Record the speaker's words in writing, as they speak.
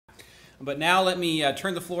But now let me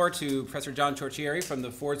turn the floor to Professor John Ciorciari from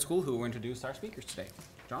the Ford School, who will introduce our speakers today.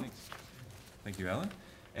 John? Thanks. Thank you, Alan.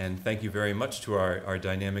 And thank you very much to our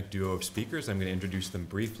dynamic duo of speakers. I'm going to introduce them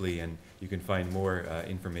briefly, and you can find more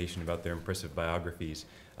information about their impressive biographies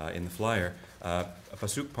in the flyer.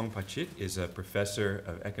 Pasuk Phongpaichit is a professor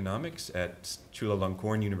of economics at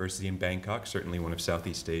Chulalongkorn University in Bangkok, certainly one of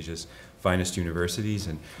Southeast Asia's finest universities,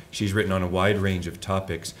 and she's written on a wide range of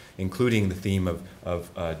topics, including the theme of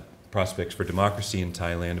prospects for democracy in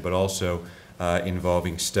Thailand, but also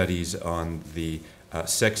involving studies on the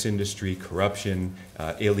sex industry, corruption,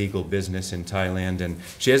 illegal business in Thailand, and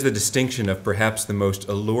she has the distinction of perhaps the most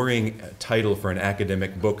alluring title for an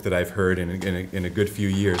academic book that I've heard in a good few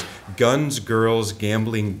years, Guns, Girls,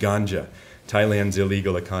 Gambling, Ganja, Thailand's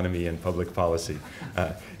Illegal Economy and Public Policy.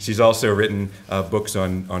 She's also written books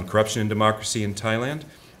on corruption and democracy in Thailand,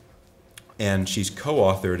 and she's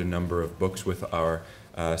co-authored a number of books with our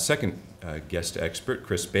second guest expert,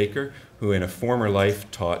 Chris Baker, who in a former life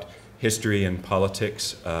taught history and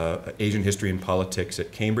politics, Asian history and politics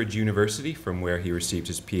at Cambridge University, from where he received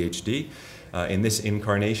his PhD. In this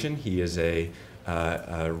incarnation, he is a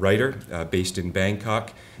writer based in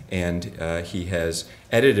Bangkok, and he has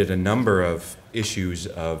edited a number of issues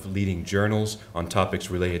of leading journals on topics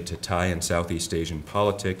related to Thai and Southeast Asian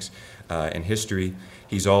politics and history.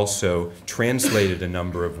 He's also translated a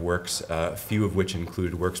number of works, a few of which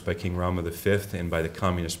include works by King Rama V and by the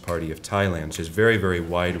Communist Party of Thailand. So he has very, very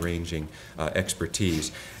wide-ranging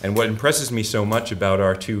expertise. And what impresses me so much about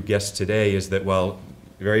our two guests today is that while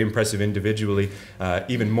very impressive individually,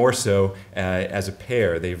 even more so as a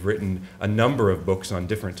pair. They've written a number of books on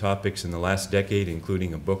different topics in the last decade,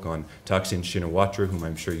 including a book on Thaksin Shinawatra, whom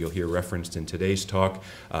I'm sure you'll hear referenced in today's talk,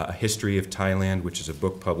 A History of Thailand, which is a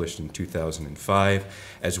book published in 2005,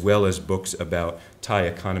 as well as books about Thai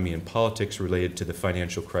economy and politics related to the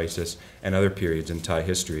financial crisis and other periods in Thai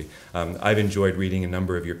history. I've enjoyed reading a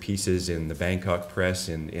number of your pieces in the Bangkok Press,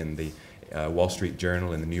 in the Wall Street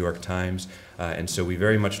Journal, and the New York Times, and so we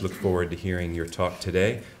very much look forward to hearing your talk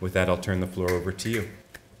today. With that, I'll turn the floor over to you.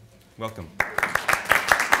 Welcome.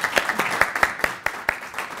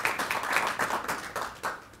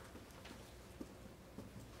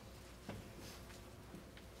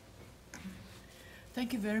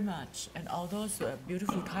 Thank you very much. And all those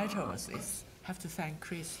beautiful titles, have to thank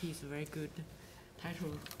Chris. He's a very good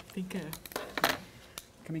title thinker.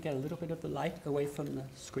 Can we get a little bit of the light away from the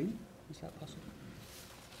screen? Is that possible?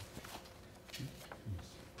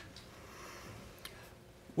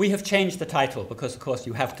 We have changed the title because, of course,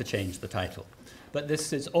 you have to change the title. But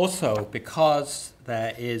this is also because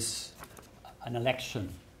there is an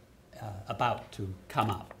election about to come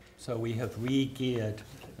up. So we have re-geared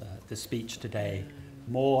the speech today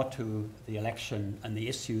more to the election and the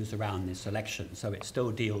issues around this election. So it still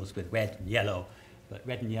deals with red and yellow, but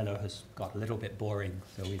red and yellow has got a little bit boring,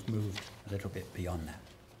 so we've moved a little bit beyond that.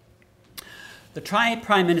 The Thai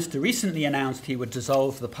Prime Minister recently announced he would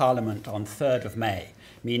dissolve the Parliament on 3rd of May,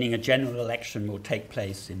 meaning a general election will take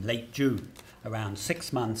place in late June, around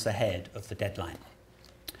 6 months ahead of the deadline.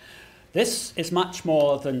 This is much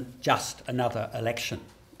more than just another election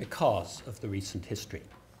because of the recent history.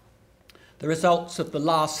 The results of the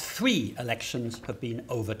last 3 elections have been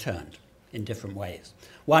overturned in different ways.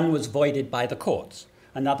 One was voided by the courts,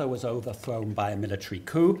 another was overthrown by a military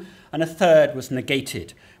coup, and a third was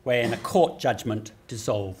negated, wherein a court judgment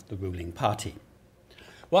dissolved the ruling party.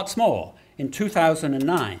 What's more, in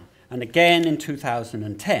 2009 and again in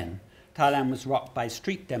 2010, Thailand was rocked by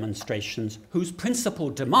street demonstrations whose principal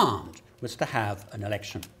demand was to have an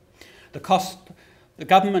election. The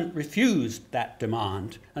government refused that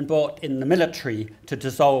demand and brought in the military to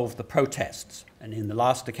dissolve the protests. And in the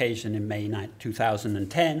last occasion in May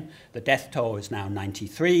 2010, the death toll is now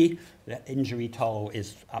 93, the injury toll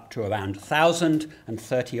is up to around 1,000, and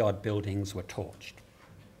 30-odd buildings were torched.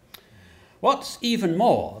 What's even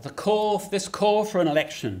more, this call for an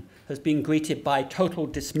election has been greeted by total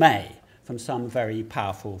dismay from some very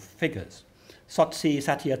powerful figures. Sotsi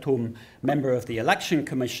Satyatum, member of the Election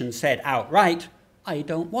Commission, said outright, "I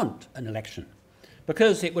don't want an election,"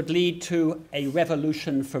 because it would lead to a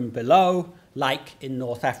revolution from below, like in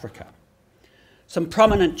North Africa. Some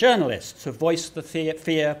prominent journalists have voiced the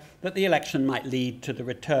fear that the election might lead to the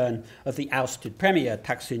return of the ousted premier,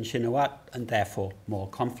 Thaksin Shinawatra, and therefore more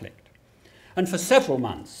conflict. And for several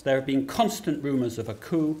months, there have been constant rumours of a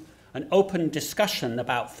coup, an open discussion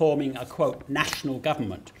about forming a, quote, national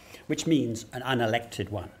government, which means an unelected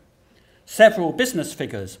one. Several business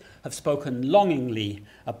figures have spoken longingly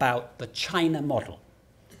about the China model,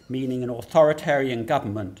 meaning an authoritarian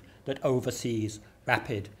government that oversees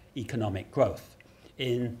rapid economic growth.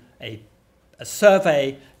 in a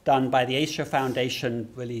survey done by the Asia Foundation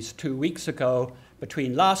released 2 weeks ago.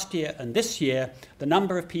 Between last year and this year, the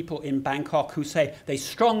number of people in Bangkok who say they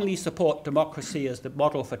strongly support democracy as the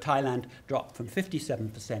model for Thailand dropped from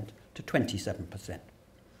 57% to 27%.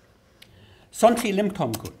 Sonti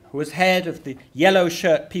Limthongkut, who was head of the Yellow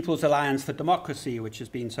Shirt People's Alliance for Democracy, which has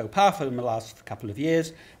been so powerful in the last couple of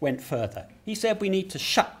years, went further. He said we need to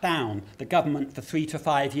shut down the government for 3 to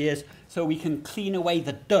 5 years so we can clean away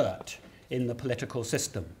the dirt in the political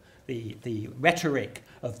system. The rhetoric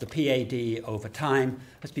of the PAD over time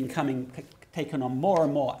has been taken on more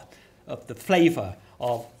and more of the flavour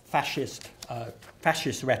of fascist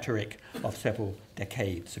rhetoric of several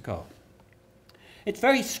decades ago. It's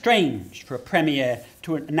very strange for a premier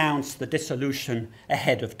to announce the dissolution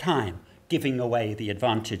ahead of time, giving away the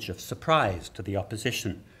advantage of surprise to the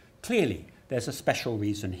opposition. Clearly, there's a special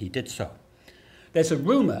reason he did so. There's a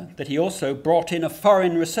rumour that he also brought in a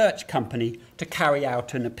foreign research company to carry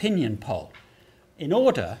out an opinion poll in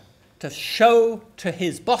order to show to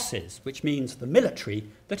his bosses, which means the military,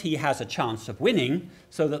 that he has a chance of winning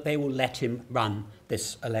so that they will let him run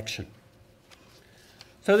this election.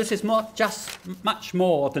 So this is much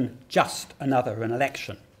more than just an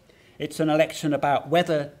election. It's an election about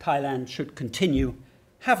whether Thailand should continue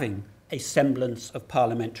having a semblance of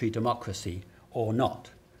parliamentary democracy or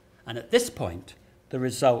not. And at this point, the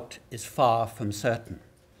result is far from certain.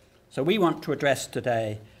 So we want to address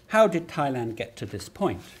today, how did Thailand get to this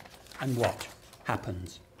point and what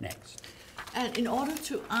happens next? And in order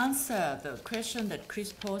to answer the question that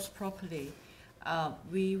Chris posed properly,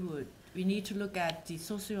 we need to look at the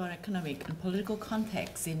socio-economic and political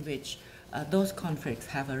context in which those conflicts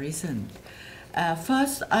have arisen.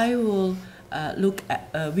 First, we will look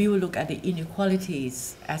at the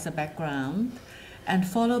inequalities as a background, and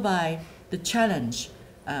followed by the challenge,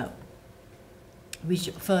 which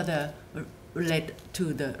further led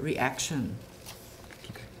to the reaction.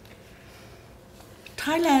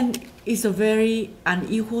 Thailand is a very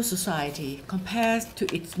unequal society compared to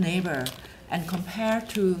its neighbor and compared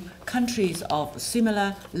to countries of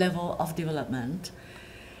similar level of development.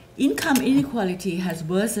 Income inequality has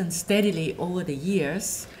worsened steadily over the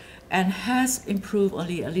years and has improved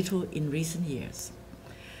only a little in recent years.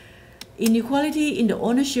 Inequality in the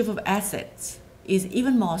ownership of assets is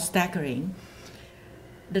even more staggering.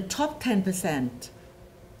 The top 10%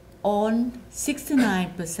 own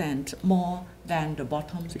 69% more than the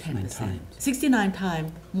bottom 10%. 69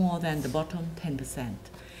 times more than the bottom 10%.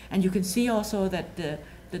 And you can see also that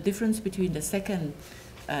the difference between this second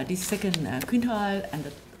quintile and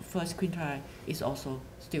the first quintile is also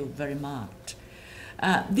still very marked.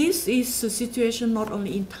 This is a situation not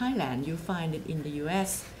only in Thailand, you find it in the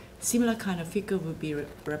US. Similar kind of figure would be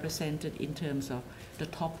represented in terms of the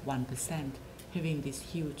top 1% having this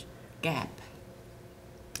huge gap.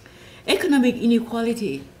 Economic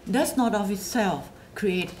inequality does not of itself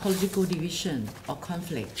create political division or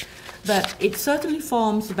conflict, but it certainly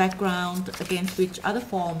forms the background against which other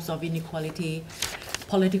forms of inequality,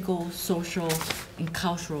 political, social, and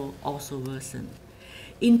cultural, also worsen.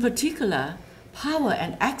 In particular, power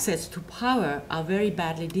and access to power are very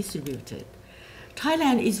badly distributed.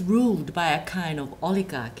 Thailand is ruled by a kind of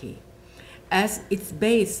oligarchy. As its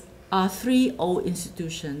base are 3 old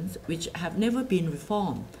institutions which have never been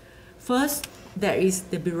reformed. First, there is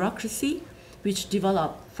the bureaucracy, which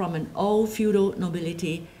developed from an old feudal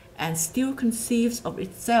nobility and still conceives of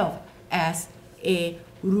itself as a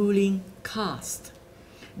ruling caste,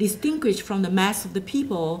 distinguished from the mass of the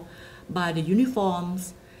people by the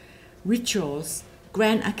uniforms, rituals,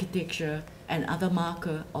 grand architecture, and other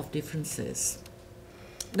marker of differences.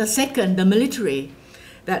 The second, the military,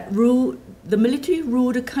 the military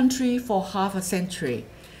ruled the country for half a century,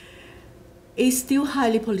 is still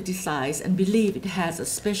highly politicized and believe it has a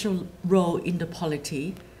special role in the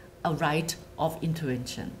polity, a right of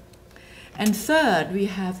intervention. And third, we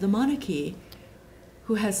have the monarchy,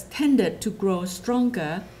 who has tended to grow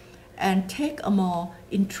stronger and take a more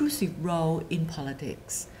intrusive role in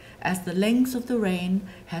politics, as the length of the reign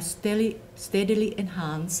has steadily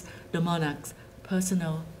enhanced the monarch's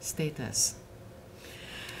personal status.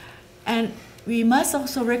 And we must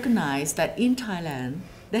also recognize that in Thailand,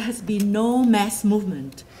 there has been no mass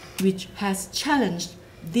movement which has challenged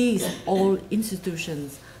these old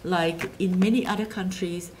institutions like in many other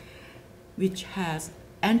countries which has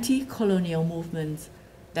anti-colonial movements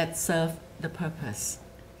that serve the purpose.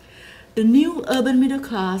 The new urban middle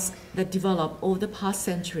class that developed over the past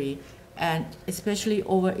century, and especially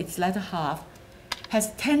over its latter half,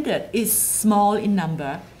 is small in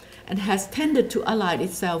number and has tended to ally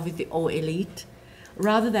itself with the old elite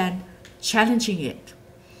rather than challenging it.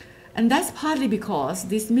 And that's partly because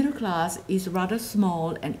this middle class is rather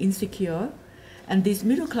small and insecure, and this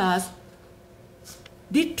middle class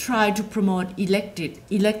did try to promote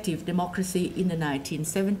elective democracy in the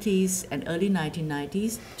 1970s and early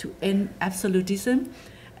 1990s to end absolutism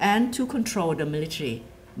and to control the military.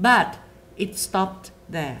 But it stopped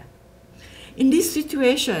there. In this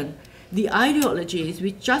situation, the ideologies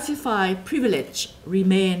which justify privilege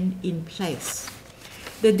remain in place.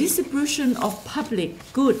 The distribution of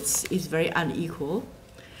public goods is very unequal.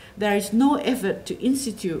 There is no effort to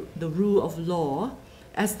institute the rule of law,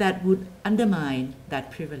 as that would undermine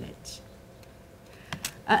that privilege.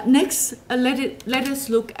 Next, let us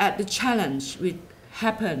look at the challenge which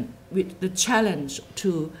happened with the challenge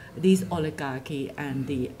to this oligarchy and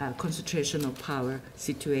the concentration of power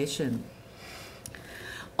situation.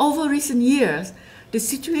 Over recent years, the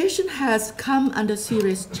situation has come under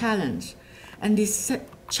serious challenge, and this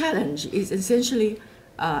challenge is essentially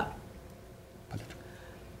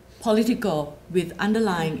political with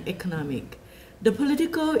underlying economic. The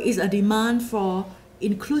political is a demand for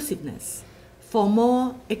inclusiveness, for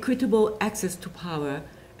more equitable access to power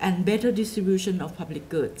and better distribution of public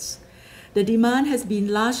goods. The demand has been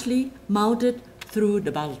largely mounted through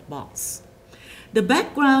the ballot box. The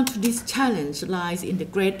background to this challenge lies in the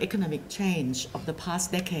great economic change of the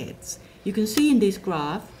past decades. You can see in this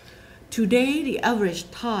graph, today the average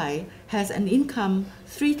Thai has an income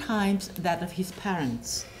 3 times that of his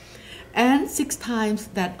parents, and 6 times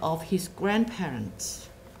that of his grandparents.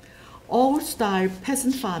 Old-style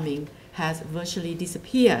peasant farming has virtually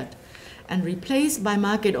disappeared and replaced by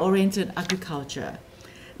market-oriented agriculture.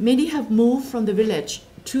 Many have moved from the village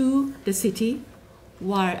to the city,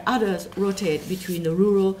 while others rotate between the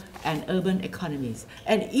rural and urban economies.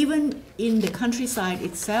 And even in the countryside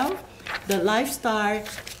itself, the lifestyle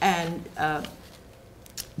and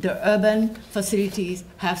the urban facilities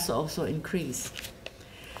have also increased.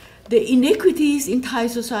 The inequities in Thai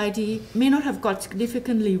society may not have got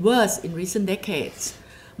significantly worse in recent decades,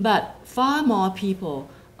 but far more people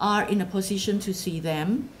are in a position to see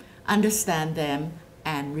them, understand them,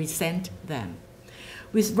 and resent them.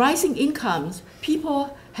 With rising incomes,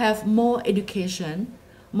 people have more education,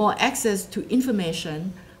 more access to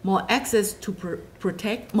information, more access to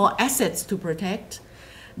protect, more assets to protect,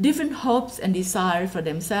 different hopes and desires for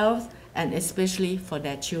themselves, and especially for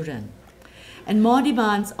their children. And more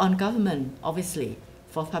demands on government, obviously,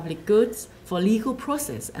 for public goods, for legal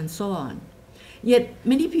process, and so on. Yet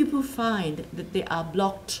many people find that they are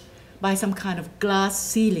blocked by some kind of glass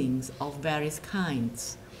ceilings of various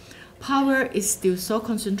kinds. Power is still so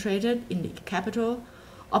concentrated in the capital,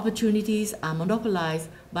 opportunities are monopolized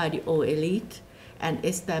by the old elite and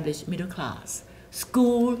established middle class.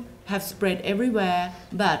 Schools have spread everywhere,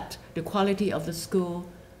 but the quality of the school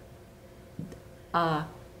are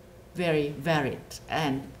very varied,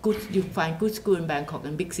 and you find good school in Bangkok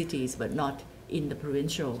and big cities, but not in the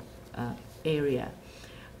provincial area.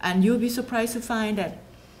 And you'll be surprised to find that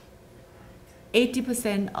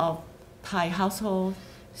 80% of Thai households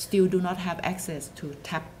still do not have access to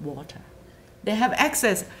tap water. They have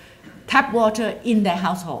access tap water in their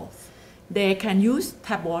households. They can use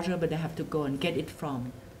tap water, but they have to go and get it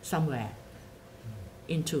from somewhere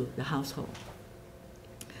into the household.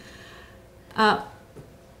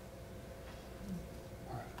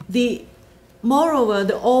 Moreover,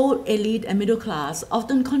 the old elite and middle class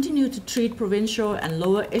often continue to treat provincial and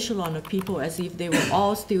lower echelon of people as if they were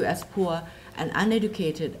all still as poor and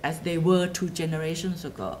uneducated as they were 2 generations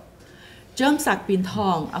ago. Jermsak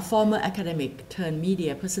Pintong, a former academic turned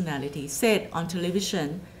media personality, said on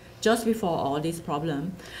television just before all this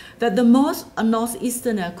problem that the most a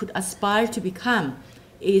Northeasterner could aspire to become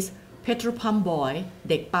is petrol pump boy,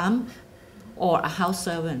 dek pam, or a house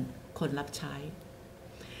servant, kon rap chai.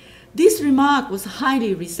 This remark was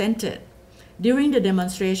highly resented. During the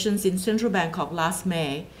demonstrations in central Bangkok last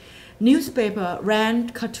May, newspaper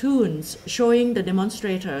ran cartoons showing the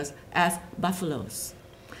demonstrators as buffaloes,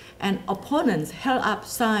 and opponents held up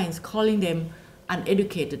signs calling them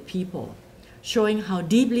uneducated people, showing how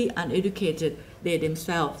deeply uneducated they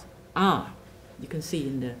themselves are. You can see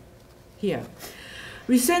here.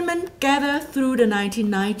 Resentment gathered through the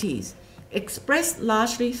 1990s, expressed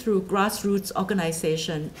largely through grassroots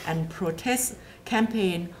organization and protest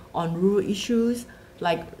campaign on rural issues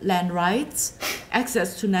like land rights,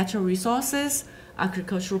 access to natural resources,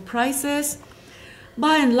 agricultural prices.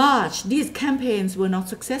 By and large, these campaigns were not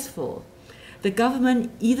successful. The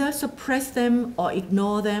government either suppressed them or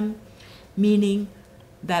ignored them, meaning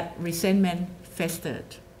that resentment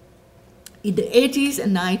festered. In the 80s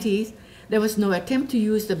and 90s, there was no attempt to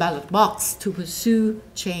use the ballot box to pursue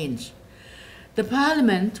change. The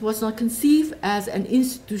parliament was not conceived as an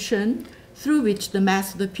institution through which the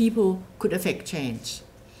mass of the people could effect change.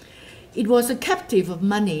 It was a captive of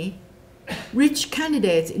money. Rich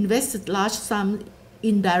candidates invested large sums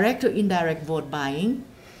in direct or indirect vote buying,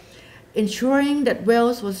 ensuring that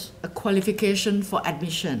wealth was a qualification for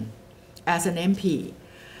admission as an MP.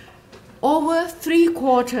 Over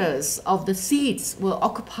 3/4 of the seats were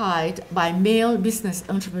occupied by male business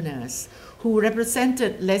entrepreneurs who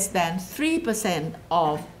represented less than 3%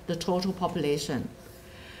 of the total population.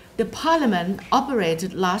 The parliament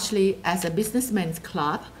operated largely as a businessmen's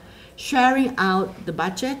club, sharing out the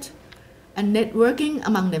budget and networking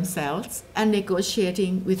among themselves and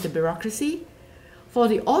negotiating with the bureaucracy. For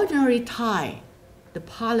the ordinary Thai, the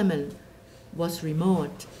parliament was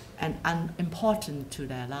remote and unimportant to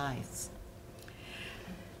their lives.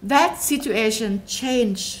 That situation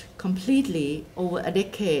changed completely over a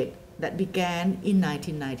decade that began in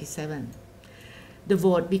 1997. The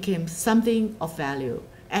vote became something of value.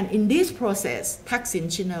 And in this process, Thaksin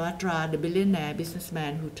Shinawatra, the billionaire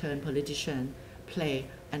businessman who turned politician, played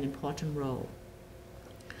an important role.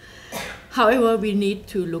 However, we need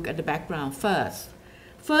to look at the background first.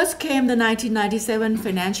 First came the 1997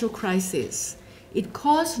 financial crisis. It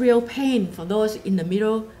caused real pain for those in the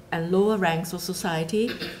middle and lower ranks of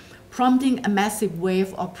society, prompting a massive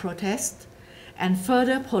wave of protest and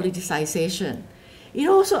further politicization. It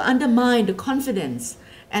also undermined the confidence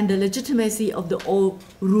and the legitimacy of the old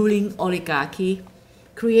ruling oligarchy,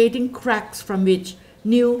 creating cracks from which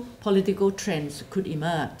new political trends could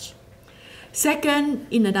emerge. Second,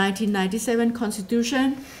 in the 1997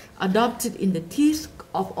 Constitution, adopted in the teeth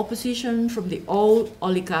of opposition from the old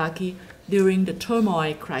oligarchy during the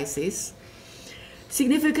turmoil crisis,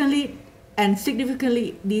 significantly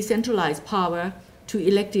decentralized power to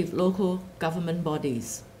elective local government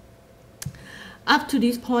bodies. Up to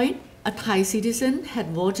this point, a Thai citizen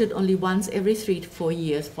had voted only once every 3 to 4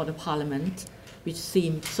 years for the parliament, which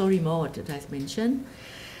seemed so remote, as I mentioned.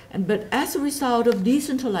 But as a result of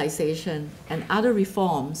decentralization and other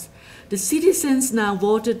reforms, the citizens now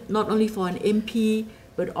voted not only for an MP,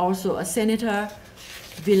 but also a senator,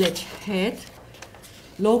 village head,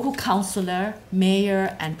 local councillor,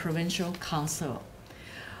 mayor, and provincial council.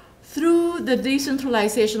 Through the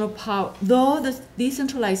decentralization of power, though the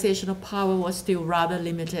decentralization of power was still rather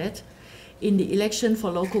limited, in the election for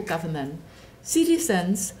local government,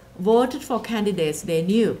 citizens voted for candidates they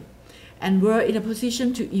knew and were in a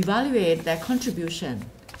position to evaluate their contribution.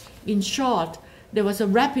 In short, there was a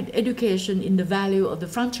rapid education in the value of the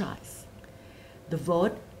franchise, the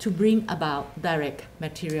vote to bring about direct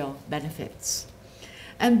material benefits.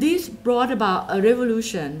 And this brought about a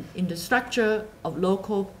revolution in the structure of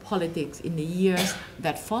local politics in the years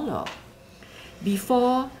that followed.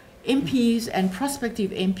 Before, MPs and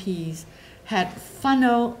prospective MPs had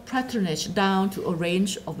funneled patronage down to a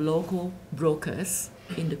range of local brokers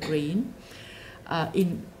in the green,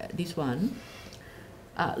 in this one,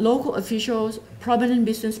 local officials, prominent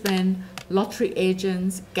businessmen, lottery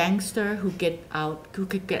agents, gangsters who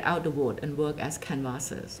could get out the vote and work as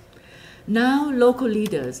canvassers. Now local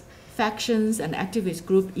leaders, factions, and activist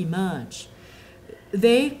groups emerge.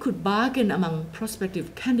 They could bargain among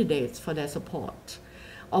prospective candidates for their support,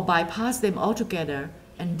 or bypass them altogether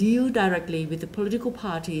and deal directly with the political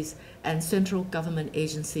parties and central government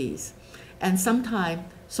agencies, and sometimes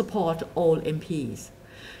support all MPs.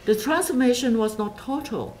 The transformation was not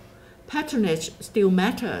total. Patronage still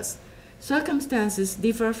matters. Circumstances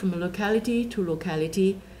differ from locality to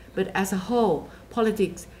locality, but as a whole,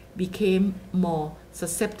 politics became more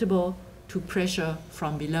susceptible to pressure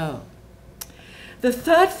from below. The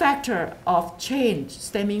third factor of change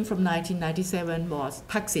stemming from 1997 was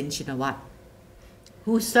Thaksin Shinawatra,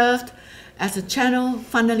 who served as a channel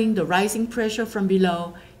funneling the rising pressure from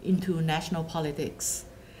below into national politics.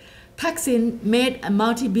 Thaksin made a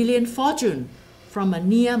multi-billion fortune from a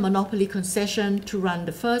near monopoly concession to run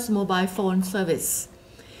the first mobile phone service.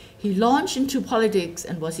 He launched into politics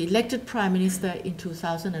and was elected Prime Minister in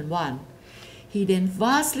 2001. He then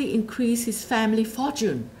vastly increased his family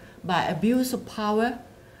fortune by abuse of power,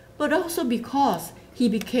 but also because he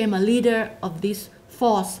became a leader of this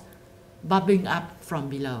force bubbling up from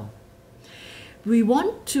below. We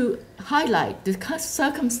want to highlight the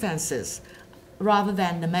circumstances rather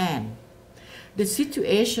than the man. The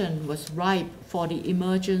situation was ripe for the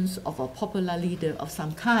emergence of a popular leader of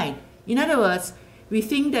some kind. In other words, we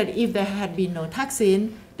think that if there had been no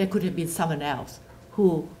Thaksin, there could have been someone else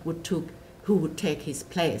who would take his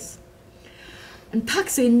place. And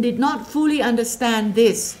Thaksin did not fully understand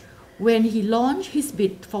this when he launched his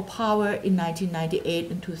bid for power in 1998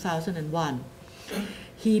 and 2001.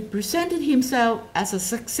 He presented himself as a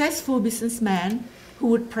successful businessman who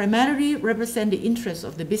would primarily represent the interests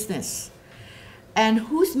of the business and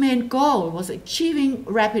whose main goal was achieving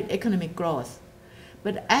rapid economic growth.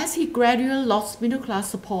 But as he gradually lost middle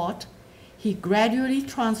class support, he gradually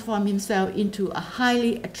transformed himself into a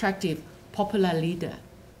highly attractive, popular leader.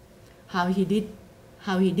 How he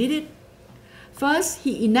did it? First,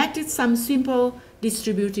 he enacted some simple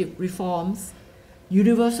distributive reforms: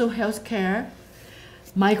 universal health care,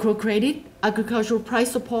 microcredit, agricultural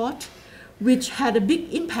price support, which had a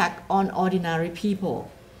big impact on ordinary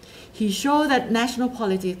people. He showed that national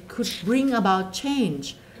politics could bring about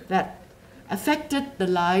change that affected the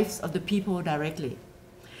lives of the people directly.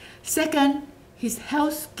 Second, his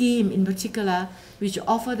health scheme in particular, which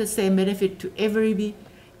offered the same benefit to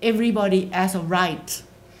everybody as a right,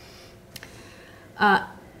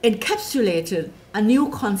 encapsulated a new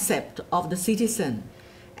concept of the citizen,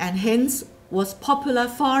 and hence was popular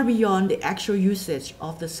far beyond the actual usage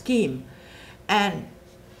of the scheme. And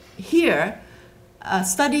here, a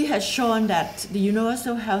study has shown that the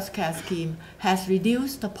universal health care scheme has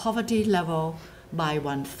reduced the poverty level by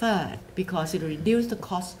 1/3 because it reduced the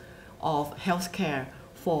cost of health care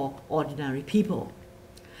for ordinary people.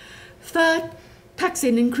 Third,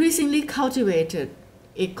 Thaksin increasingly cultivated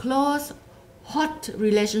a close, hot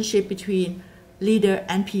relationship between leader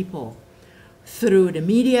and people through the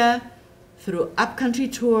media, through upcountry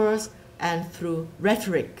tours, and through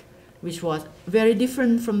rhetoric, which was very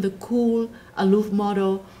different from the cool, aloof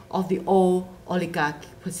model of the old oligarchic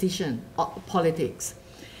politics.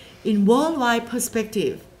 In worldwide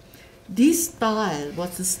perspective, this style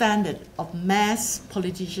was the standard of mass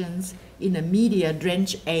politicians in a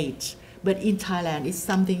media-drenched age, but in Thailand it's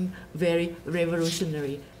something very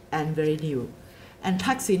revolutionary and very new. And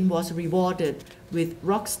Thaksin was rewarded with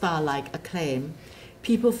rock star-like acclaim.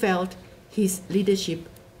 People felt his leadership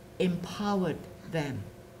empowered them.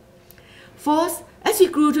 Fourth, as he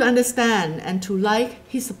grew to understand and to like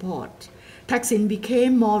his support, Thaksin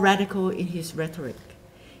became more radical in his rhetoric.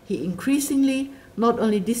 He increasingly not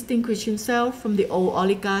only distinguished himself from the old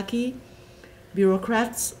oligarchy,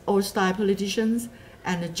 bureaucrats, old-style politicians,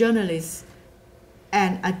 and the journalists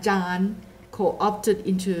and Ajahn co-opted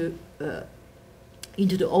into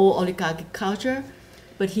the old oligarchic culture,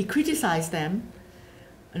 but he criticized them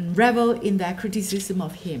and reveled in their criticism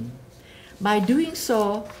of him. By doing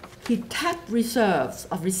so, he tapped reserves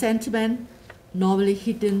of resentment normally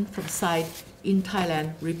hidden from sight in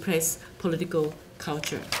Thailand's repressed political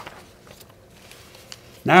culture.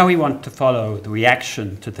 Now we want to follow the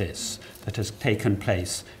reaction to this that has taken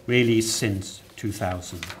place really since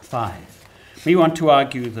 2005. We want to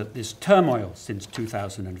argue that this turmoil since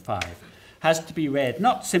 2005 has to be read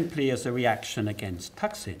not simply as a reaction against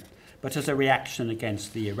Thaksin, but as a reaction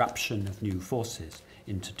against the eruption of new forces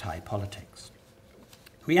into Thai politics.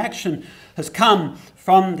 Reaction has come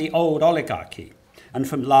from the old oligarchy and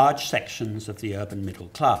from large sections of the urban middle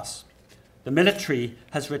class. The military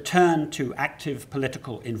has returned to active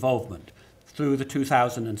political involvement through the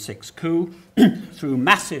 2006 coup, through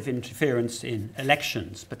massive interference in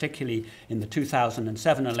elections, particularly in the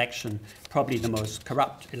 2007 election, probably the most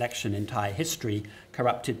corrupt election in Thai history,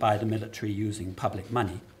 corrupted by the military using public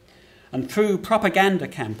money, and through propaganda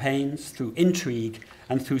campaigns, through intrigue,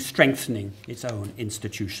 and through strengthening its own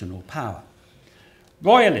institutional power.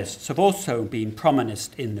 Royalists have also been prominent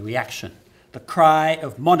in the reaction. The cry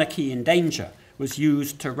of monarchy in danger was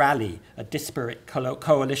used to rally a disparate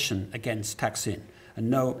coalition against Thaksin, and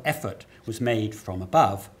no effort was made from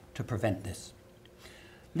above to prevent this.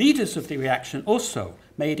 Leaders of the reaction also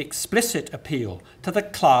made explicit appeal to the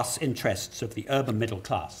class interests of the urban middle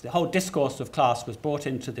class. The whole discourse of class was brought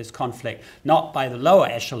into this conflict not by the lower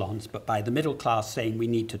echelons, but by the middle class saying we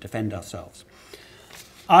need to defend ourselves,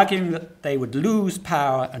 arguing that they would lose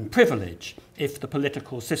power and privilege if the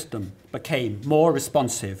political system became more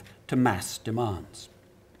responsive to mass demands.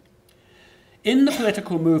 In the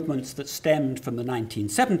political movements that stemmed from the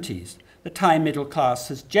 1970s, the Thai middle class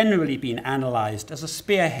has generally been analysed as a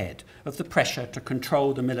spearhead of the pressure to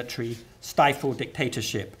control the military, stifle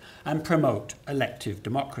dictatorship, and promote elective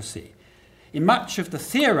democracy. In much of the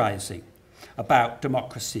theorising about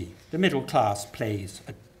democracy, the middle class plays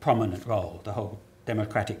a prominent role, the whole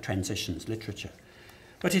democratic transitions literature.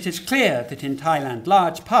 But it is clear that in Thailand,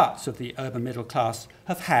 large parts of the urban middle class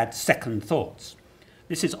have had second thoughts.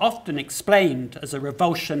 This is often explained as a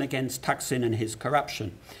revulsion against Thaksin and his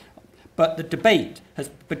corruption. But the debate has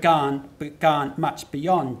begun much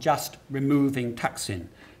beyond just removing Thaksin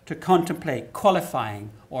to contemplate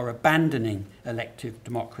qualifying or abandoning elective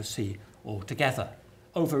democracy altogether.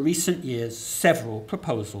 Over recent years, several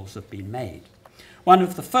proposals have been made. One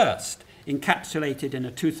of the first, encapsulated in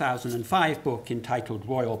a 2005 book entitled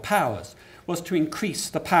Royal Powers, was to increase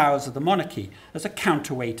the powers of the monarchy as a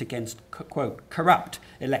counterweight against, quote, corrupt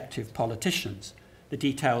elective politicians. The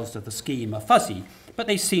details of the scheme are fuzzy, but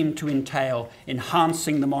they seem to entail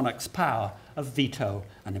enhancing the monarch's power of veto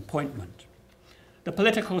and appointment. The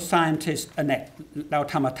political scientist Annette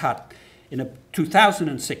Lautamatat, in a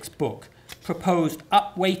 2006 book, proposed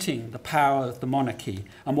upweighting the power of the monarchy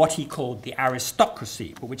and what he called the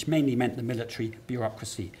aristocracy, but which mainly meant the military,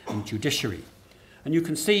 bureaucracy, and judiciary. And you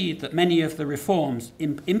can see that many of the reforms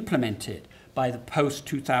implemented by the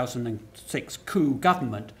post-2006 coup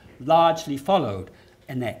government largely followed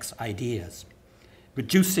Annette's ideas,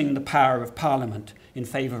 reducing the power of Parliament in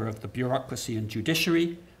favour of the bureaucracy and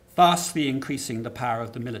judiciary, vastly increasing the power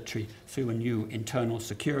of the military through a new Internal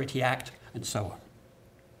Security Act, and so on.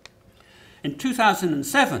 In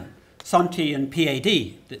 2007, Sonti and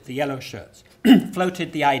PAD, the yellow shirts,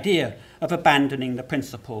 floated the idea of abandoning the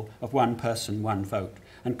principle of one person, one vote,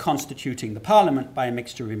 and constituting the parliament by a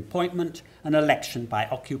mixture of appointment and election by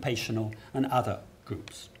occupational and other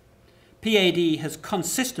groups. PAD has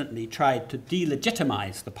consistently tried to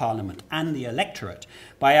delegitimize the parliament and the electorate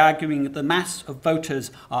by arguing that the mass of voters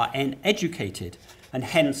are uneducated and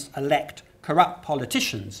hence elect corrupt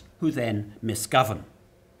politicians who then misgovern.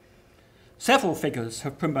 Several figures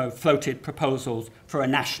have floated proposals for a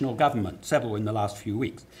national government, several in the last few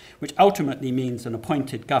weeks, which ultimately means an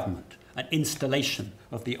appointed government, an installation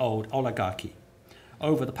of the old oligarchy.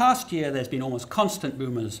 Over the past year, there's been almost constant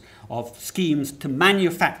rumours of schemes to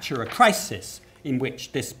manufacture a crisis in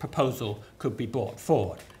which this proposal could be brought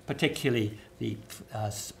forward, particularly the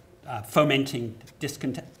fomenting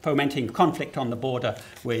conflict on the border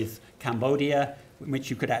with Cambodia, in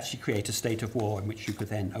which you could actually create a state of war in which you could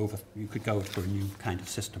then go for a new kind of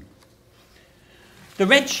system. The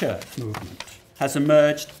red shirt movement has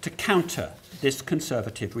emerged to counter this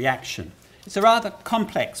conservative reaction. It's a rather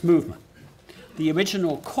complex movement. The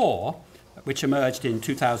original core, which emerged in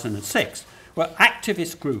 2006, were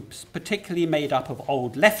activist groups, particularly made up of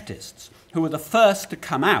old leftists, who were the first to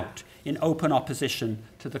come out in open opposition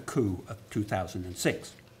to the coup of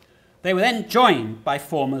 2006. They were then joined by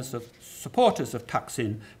supporters of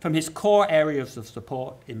Thaksin from his core areas of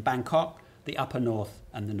support in Bangkok, the Upper North,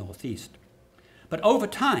 and the Northeast. But over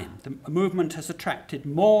time, the movement has attracted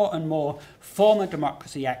more and more former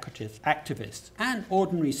democracy activists and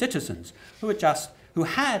ordinary citizens who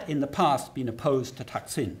had in the past been opposed to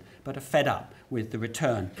Thaksin, but are fed up with the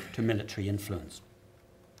return to military influence.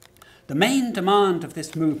 The main demand of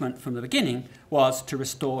this movement from the beginning was to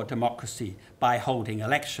restore democracy by holding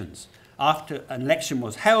elections. After an election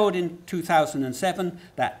was held in 2007,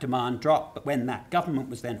 that demand dropped, but when that government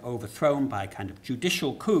was then overthrown by a kind of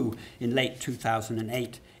judicial coup in late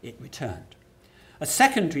 2008, it returned. A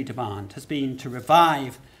secondary demand has been to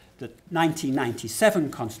revive the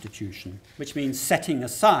 1997 constitution, which means setting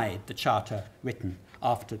aside the charter written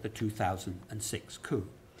after the 2006 coup.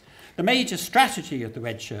 The major strategy of the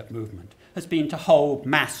red shirt movement has been to hold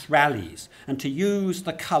mass rallies and to use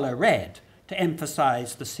the colour red to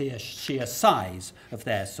emphasise the sheer size of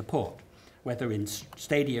their support, whether in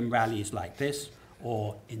stadium rallies like this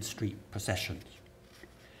or in street processions.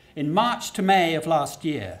 In March to May of last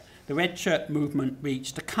year, the red shirt movement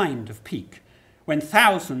reached a kind of peak when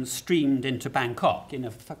thousands streamed into Bangkok in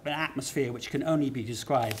an atmosphere which can only be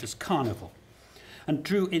described as carnival, and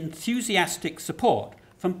drew enthusiastic support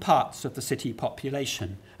from parts of the city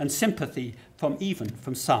population and sympathy even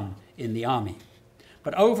from some in the army.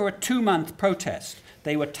 But over a 2-month protest,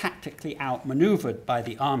 they were tactically outmaneuvered by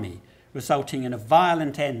the army, resulting in a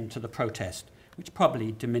violent end to the protest, which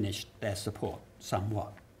probably diminished their support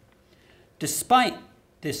somewhat. Despite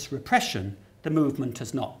this repression, the movement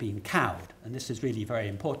has not been cowed, and this is really very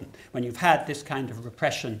important. When you've had this kind of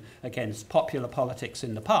repression against popular politics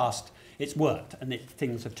in the past, it's worked, and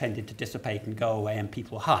things have tended to dissipate and go away, and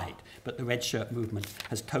people hide. But the red shirt movement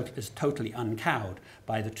is totally uncowed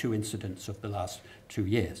by the 2 incidents of the last 2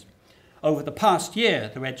 years. Over the past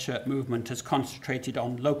year, the red shirt movement has concentrated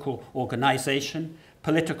on local organisation,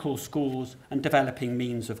 political schools, and developing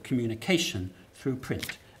means of communication through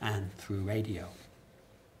print and through radio.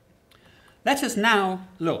 Let us now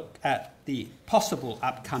look at the possible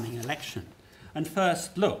upcoming election, and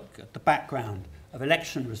first look at the background of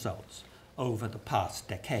election results over the past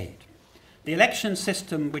decade. The election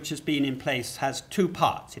system which has been in place has 2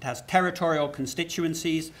 parts. It has territorial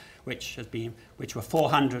constituencies, which were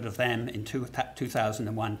 400 of them in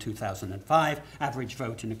 2001-2005. Average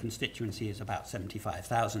vote in a constituency is about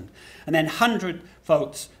 75,000. And then 100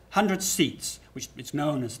 votes 100 seats, which is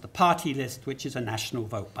known as the party list, which is a national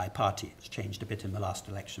vote by party. It's changed a bit in the last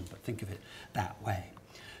election, but think of it that way.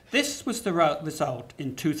 This was the result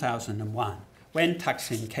in 2001, when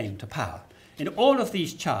Thaksin came to power. In all of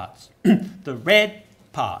these charts, the red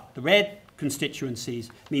part, the red constituencies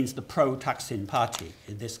means the pro-Thaksin party,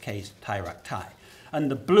 in this case Thai Rak Thai.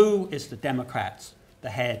 And the blue is the Democrats, the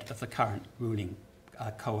head of the current ruling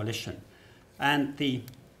coalition. And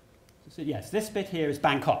yes, this bit here is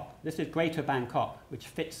Bangkok. This is Greater Bangkok, which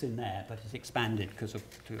fits in there, but is expanded because of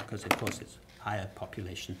course, it's higher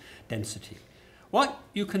population density. What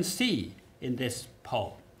you can see in this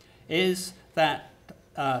poll is that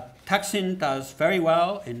Thaksin does very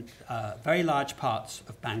well in very large parts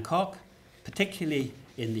of Bangkok, particularly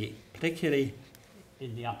in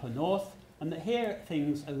the upper north, and that here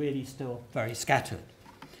things are really still very scattered.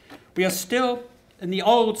 We are still in the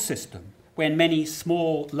old system, when many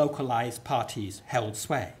small localized parties held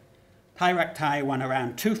sway. Thai Rak Thai won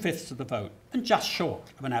around 2/5 of the vote and just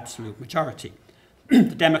short of an absolute majority.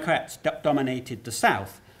 The Democrats dominated the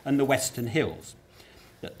south and the western hills.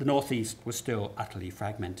 The northeast was still utterly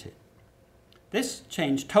fragmented. This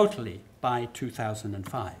changed totally by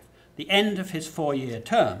 2005. The end of his 4-year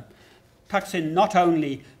term, Thaksin not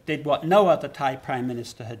only did what no other Thai prime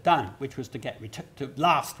minister had done, which was to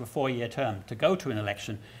last a 4-year term, to go to an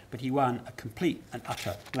election, but he won a complete and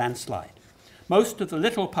utter landslide. Most of the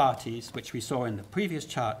little parties, which we saw in the previous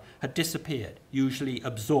chart, had disappeared, usually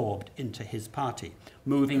absorbed into his party,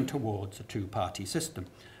 moving towards a two-party system.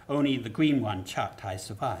 Only the green one, Chak Thai,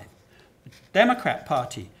 survived. The Democrat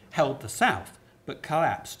Party held the south, but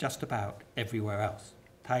collapsed just about everywhere else.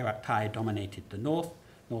 Thai Rak Thai dominated the north,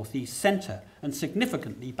 northeast centre, and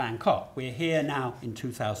significantly Bangkok. We're here now in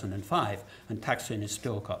 2005, and Thaksin has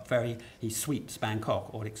still got he sweeps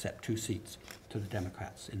Bangkok, all except 2 seats to the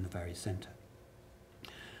Democrats in the very centre.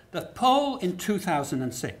 The poll in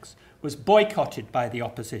 2006 was boycotted by the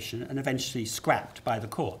opposition and eventually scrapped by the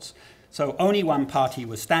courts. So only one party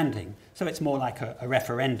was standing, so it's more like a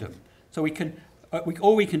referendum. So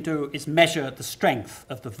all we can do is measure the strength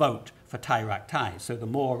of the vote for Thai Rak Thai. So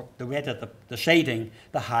the redder the shading,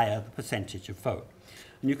 the higher the percentage of vote.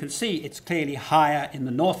 And you can see it's clearly higher in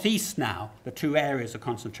the northeast now, the 2 areas of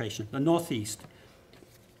concentration. The northeast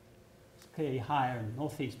is clearly higher in the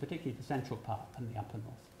northeast, particularly the central part, and the upper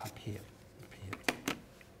north, up here.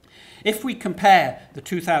 If we compare the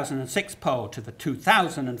 2006 poll to the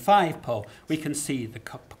 2005 poll, we can see the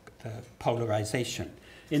polarization.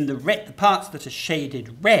 In the parts that are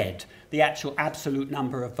shaded red, the actual absolute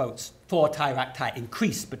number of votes for Thai Rak Thai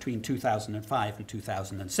increased between 2005 and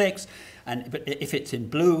 2006, but if it's in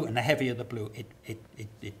blue, and the heavier the blue,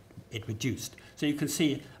 it reduced. So you can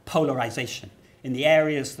see polarization. In the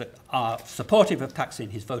areas that are supportive of Thaksin,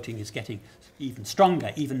 his voting is getting even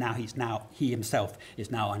stronger. Even now, he himself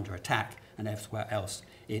is now under attack, and elsewhere else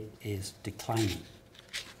it is declining.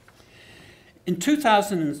 In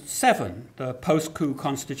 2007, the post-coup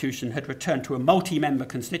constitution had returned to a multi-member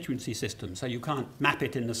constituency system, so you can't map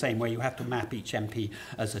it in the same way. You have to map each MP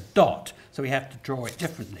as a dot, so we have to draw it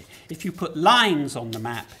differently. If you put lines on the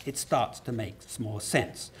map, it starts to make more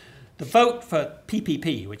sense. The vote for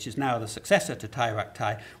PPP, which is now the successor to Thai Rak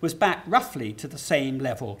Thai, was back roughly to the same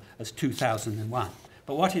level as 2001.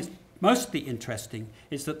 But what is mostly interesting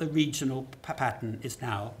is that the regional pattern is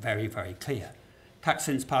now very, very clear.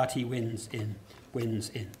 Thaksin's party wins in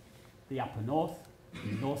the upper north,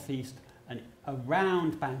 the northeast, and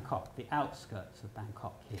around Bangkok, the outskirts of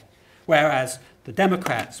Bangkok here. Whereas the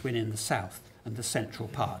Democrats win in the south and the central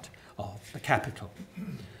part of the capital.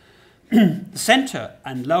 The centre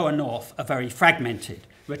and lower north are very fragmented,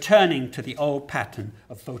 returning to the old pattern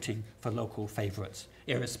of voting for local favourites,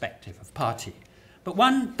 irrespective of party. But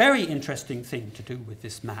one very interesting thing to do with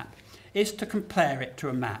this map is to compare it to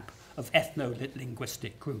a map of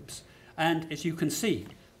ethno-linguistic groups. And as you can see,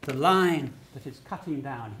 the line that is cutting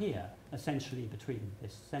down here, essentially between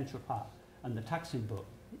this central part and the Thaksin book,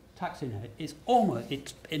 Thaksin is almost,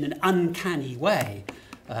 it's in an uncanny way,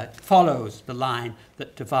 follows the line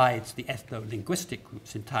that divides the ethno-linguistic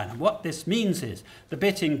groups in Thailand. What this means is the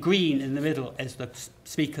bit in green in the middle is the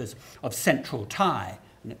speakers of Central Thai,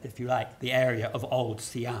 if you like, the area of Old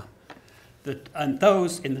Siam. And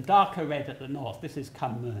those in the darker red at the north, this is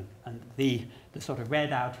Kham Mueang, and the sort of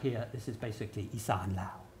red out here, this is basically Isan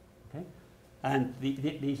Lao. Okay? And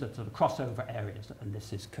these are sort of crossover areas, and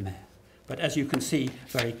this is Khmer. But as you can see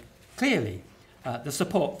very clearly, the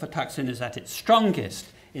support for Thaksin is at its strongest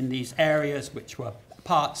in these areas which were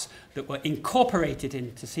parts that were incorporated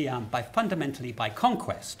into Siam fundamentally by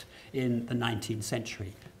conquest in the 19th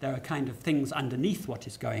century. There are kind of things underneath what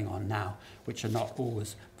is going on now which are not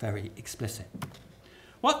always very explicit.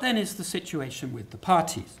 What then is the situation with the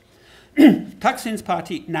parties? Thaksin's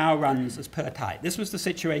party now runs as Pheu Thai. This was the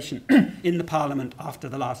situation in the parliament after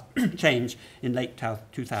the last change in late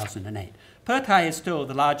 2008. Pheu Thai is still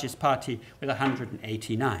the largest party with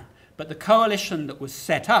 189. But the coalition that was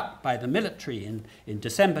set up by the military in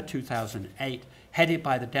December 2008, headed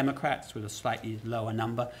by the Democrats with a slightly lower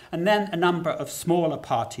number, and then a number of smaller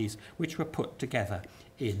parties which were put together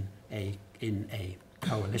in a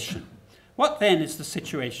coalition. What then is the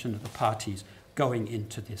situation of the parties going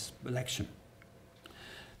into this election?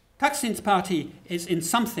 Thaksin's party is in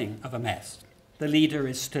something of a mess. The leader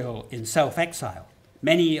is still in self-exile.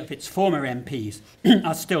 Many of its former MPs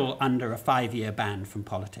are still under a 5-year ban from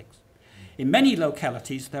politics. In many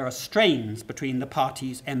localities, there are strains between the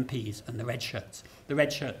party's MPs and the red shirts. The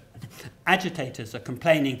red shirt agitators are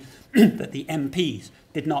complaining that the MPs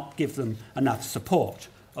did not give them enough support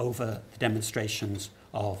over the demonstrations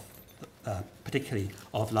of, particularly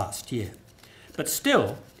of last year. But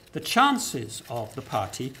still, the chances of the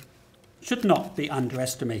party should not be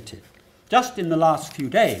underestimated. Just in the last few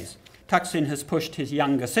days, Thaksin has pushed his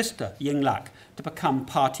younger sister, Yingluck, to become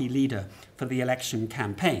party leader for the election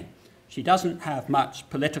campaign. She doesn't have much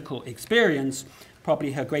political experience.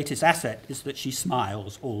 Probably her greatest asset is that she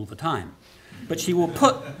smiles all the time. But she will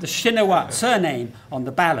put the Shinawat surname on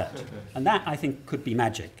the ballot, and that, I think, could be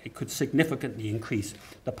magic. It could significantly increase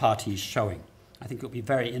the party's showing. I think it will be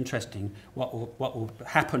very interesting what will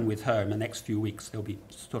happen with her in the next few weeks. There will be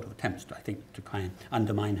sort of attempts, I think, to try and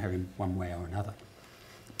undermine her in one way or another.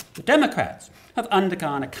 The Democrats have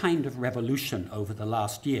undergone a kind of revolution over the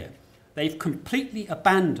last year. They've completely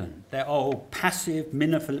abandoned their old passive,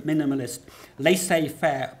 minimalist,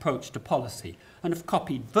 laissez-faire approach to policy and have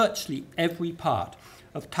copied virtually every part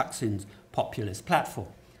of Thaksin's populist platform.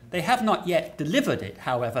 They have not yet delivered it,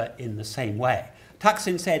 however, in the same way.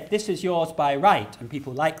 Thaksin said, "This is yours by right," and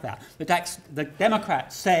people like that. The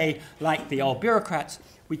Democrats say, like the old bureaucrats,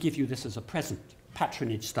 "We give you this as a present,"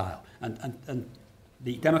 patronage style. And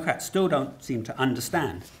the Democrats still don't seem to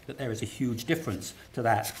understand that there is a huge difference to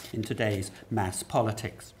that in today's mass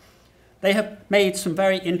politics. They have made some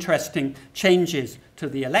very interesting changes to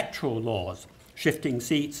the electoral laws, shifting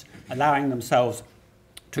seats, allowing themselves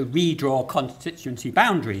to redraw constituency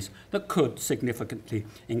boundaries that could significantly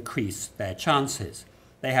increase their chances.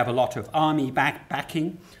 They have a lot of army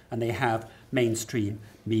backing, and they have mainstream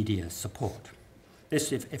media support.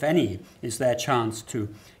 This, if any, is their chance to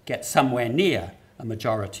get somewhere near a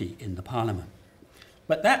majority in the parliament.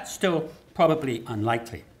 But that's still probably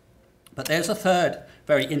unlikely. But there's a third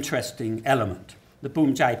very interesting element. The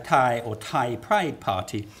Boom Jai Thai, or Thai Pride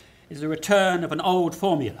Party, is a return of an old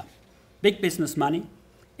formula. Big business money,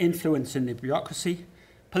 influence in the bureaucracy,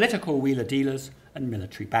 political wheeler-dealers, and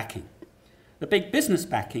military backing. The big business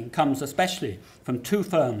backing comes especially from two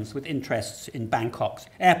firms with interests in Bangkok's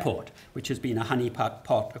airport, which has been a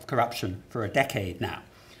honeypot of corruption for a decade now.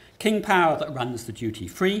 King Power, that runs the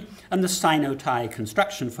duty-free, and the Sino-Thai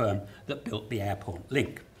construction firm that built the airport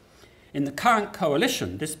link. In the current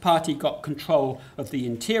coalition, this party got control of the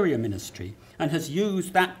Interior Ministry and has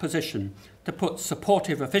used that position to put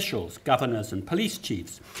supportive officials, governors and police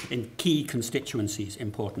chiefs in key constituencies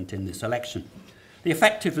important in this election. The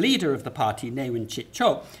effective leader of the party, Newin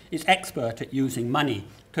Chitchok, is expert at using money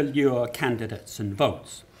to lure candidates and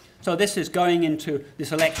votes. So this is going into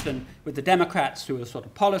this election with the Democrats, who are sort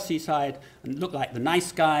of policy side and look like the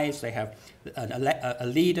nice guys. They have a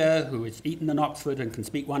leader who is Eton and Oxford and can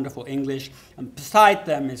speak wonderful English. And beside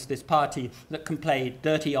them is this party that can play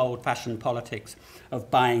dirty old-fashioned politics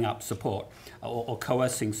of buying up support or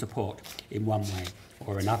coercing support in one way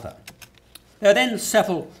or another. There are then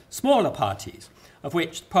several smaller parties, of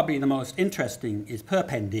which probably the most interesting is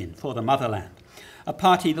Perpendin, for the motherland, a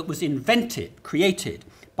party that was created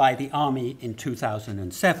by the army in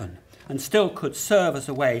 2007 and still could serve as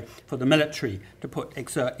a way for the military to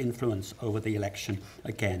exert influence over the election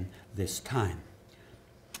again this time.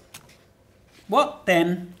 What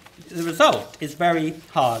then, the result is very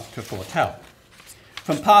hard to foretell.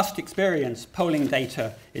 From past experience, polling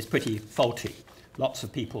data is pretty faulty. Lots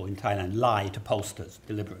of people in Thailand lie to pollsters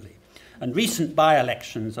deliberately. And recent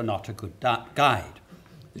by-elections are not a good guide.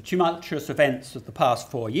 The tumultuous events of the past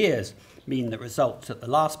 4 years mean that results at the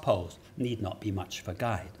last polls need not be much of a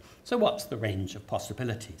guide. So what's the range of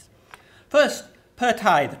possibilities? First, Pheu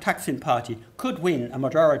Thai, the Thaksin party, could win a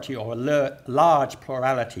majority or a large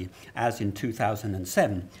plurality, as in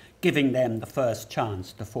 2007, giving them the first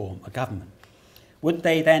chance to form a government. Would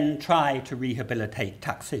they then try to rehabilitate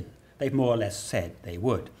Thaksin? They've more or less said they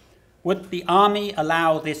would. Would the army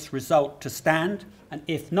allow this result to stand? And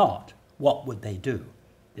if not, what would they do?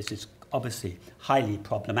 This is obviously highly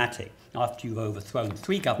problematic. After you've overthrown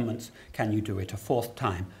 3 governments, can you do it a 4th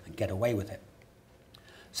time and get away with it?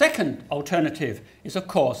 Second alternative is, of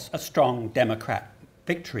course, a strong Democrat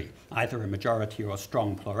victory, either a majority or a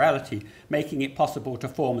strong plurality, making it possible to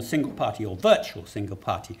form a single-party or virtual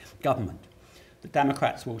single-party government. The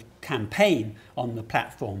Democrats will campaign on the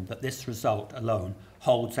platform that this result alone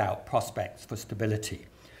holds out prospects for stability.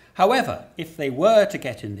 However, if they were to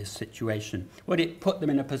get in this situation, would it put them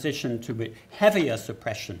in a position to be heavier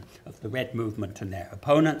suppression of the Red movement and their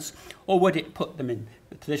opponents, or would it put them in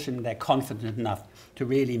a position they're confident enough to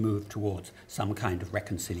really move towards some kind of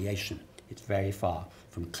reconciliation? It's very far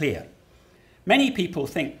from clear. Many people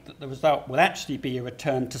think that the result will actually be a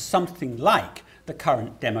return to something like the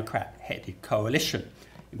current Democrat-headed coalition,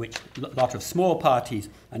 in which a lot of small parties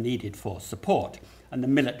are needed for support, and the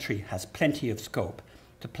military has plenty of scope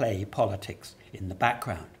to play politics in the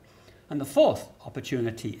background. And the 4th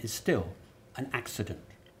opportunity is still an accident.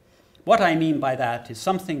 What I mean by that is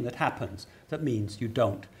something that happens that means you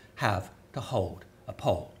don't have to hold a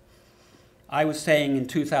poll. I was saying in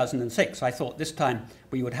 2006, I thought this time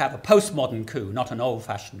we would have a postmodern coup, not an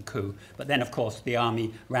old-fashioned coup. But then, of course, the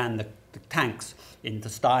army ran the tanks in the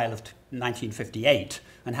style of 1958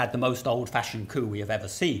 and had the most old-fashioned coup we have ever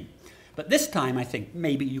seen. But this time, I think,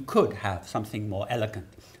 maybe you could have something more elegant.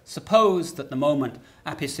 Suppose that the moment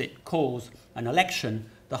Apicit calls an election,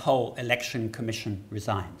 the whole election commission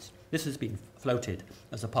resigns. This has been floated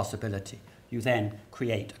as a possibility. You then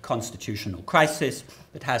create a constitutional crisis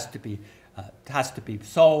that has to be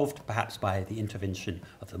solved, perhaps by the intervention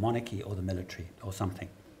of the monarchy or the military or something.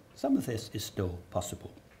 Some of this is still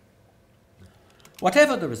possible.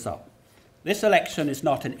 Whatever the result, this election is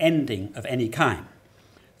not an ending of any kind.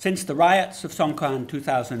 Since the riots of Songkran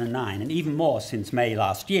 2009, and even more since May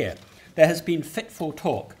last year, there has been fitful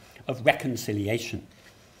talk of reconciliation.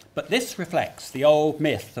 But this reflects the old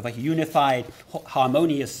myth of a unified,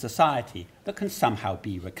 harmonious society that can somehow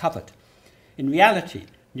be recovered. In reality,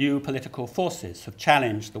 new political forces have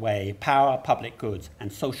challenged the way power, public goods,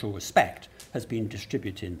 and social respect has been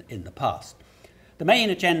distributed in the past. The main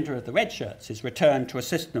agenda of the Red Shirts is return to a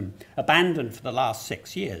system abandoned for the last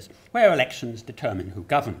 6 years, where elections determine who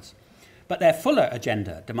governs. But their fuller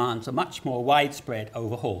agenda demands a much more widespread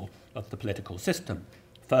overhaul of the political system,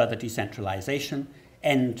 further decentralization,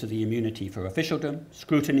 end to the immunity for officialdom,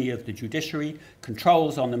 scrutiny of the judiciary,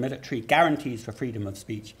 controls on the military, guarantees for freedom of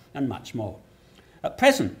speech, and much more. At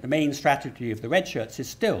present, the main strategy of the Red Shirts is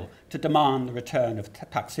still to demand the return of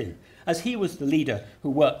Thaksin, as he was the leader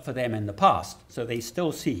who worked for them in the past, so they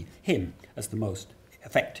still see him as the most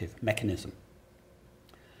effective mechanism.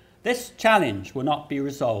 This challenge will not be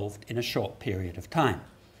resolved in a short period of time.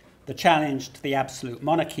 The challenge to the absolute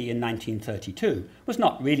monarchy in 1932 was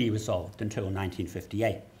not really resolved until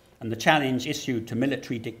 1958, and the challenge issued to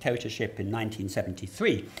military dictatorship in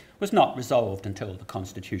 1973 was not resolved until the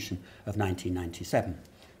Constitution of 1997.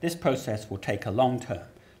 This process will take a long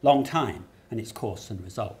time, and its course and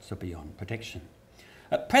results are beyond prediction.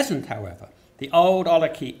 At present, however, the old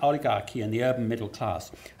oligarchy and the urban middle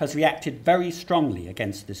class has reacted very strongly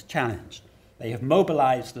against this challenge. They have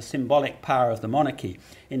mobilized the symbolic power of the monarchy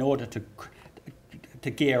in order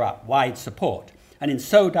to gear up wide support, and in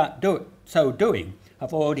so doing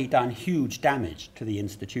have already done huge damage to the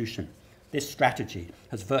institution. This strategy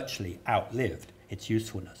has virtually outlived its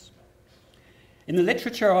usefulness. In the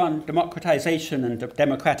literature on democratization and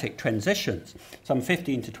democratic transitions, some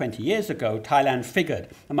 15 to 20 years ago, Thailand figured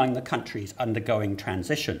among the countries undergoing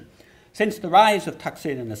transition. Since the rise of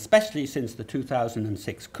Thaksin, and especially since the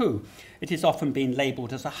 2006 coup, it has often been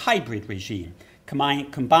labeled as a hybrid regime,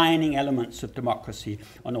 combining elements of democracy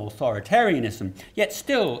and authoritarianism, yet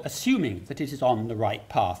still assuming that it is on the right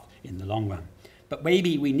path in the long run. But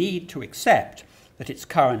maybe we need to accept that its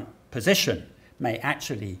current position may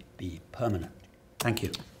actually be permanent. Thank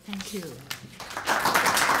you. Thank you. We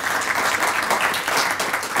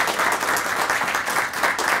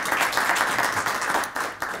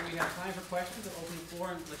have time for questions. I'll open the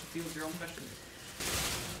floor and let you field your own questions.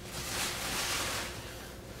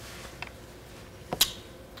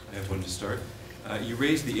 I have one to start. You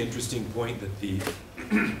raised the interesting point that the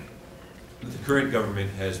current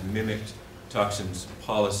government has mimicked Thaksin's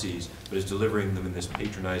policies, but is delivering them in this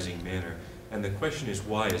patronizing manner. And the question is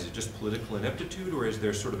why? Is it just political ineptitude, or is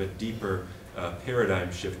there sort of a deeper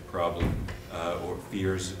paradigm shift problem, or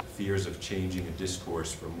fears of changing a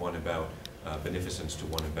discourse from one about beneficence to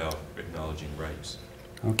one about acknowledging rights?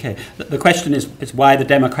 Okay. The question is why the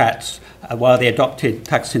Democrats, while they adopted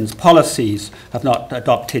Thaksin's policies, have not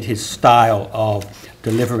adopted his style of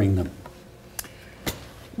delivering them.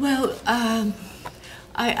 Well,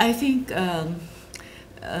 I think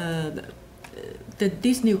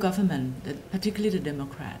this new government, particularly the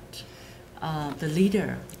Democrat, the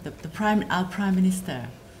leader, our prime minister,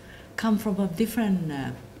 come from a different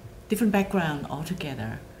background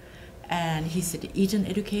altogether. And he's Eton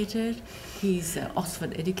educated, he's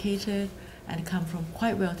Oxford educated, and come from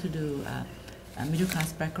quite well-to-do middle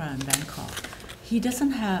class background in Bangkok. He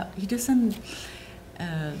doesn't have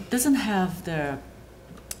the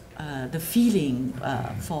feeling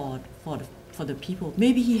for the people.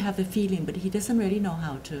 Maybe he have the feeling, but he doesn't really know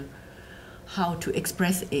how to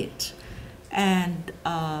express it, and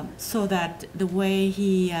so that the way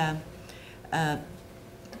he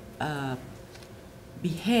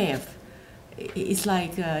behave, it's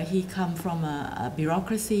like he come from a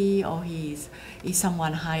bureaucracy, or he's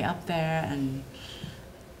someone high up there and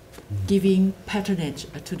giving patronage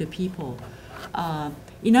to the people.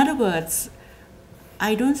 In other words,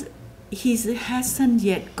 he hasn't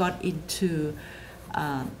yet got into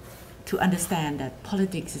to understand that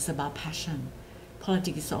politics is about passion.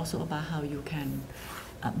 Politics is also about how you can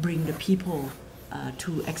bring the people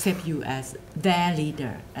to accept you as their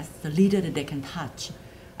leader, as the leader that they can touch.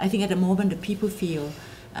 I think at the moment the people feel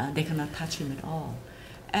they cannot touch him at all.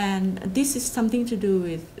 And this is something to do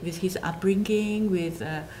with his upbringing, with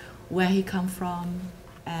where he come from,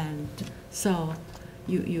 and so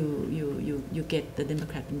you get the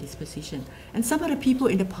Democrat in this position. And some of the people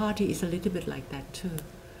in the party is a little bit like that too.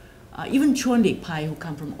 Even Chon Lik Pai, who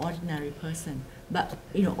come from ordinary person, but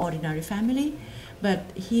ordinary family,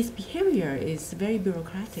 but his behavior is very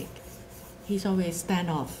bureaucratic. He's always stand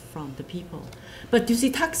off from the people. But you see,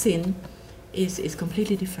 Thaksin is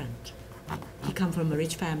completely different. He come from a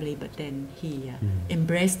rich family, but then he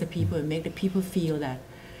embraced the people and make the people feel that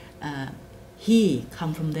he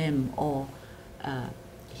come from them, or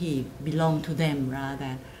he belonged to them, rather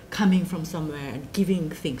than coming from somewhere and giving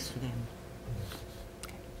things to them.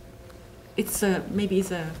 It's maybe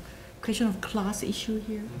it's a question of class issue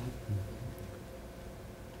here.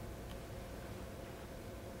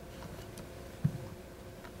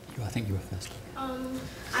 I think you were first.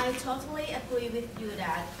 I totally agree with you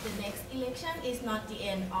that the next election is not the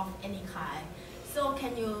end of any kind. So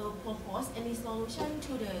can you propose any solution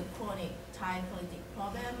to the chronic Thai political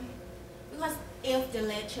problem? Because if the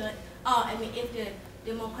left church, if the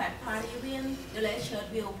Democrat Party win, the left church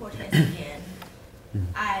will protest again.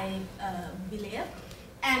 I believe.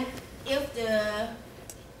 And if the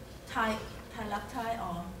Thai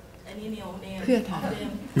or any new name of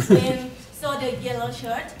them win, so the yellow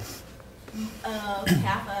shirt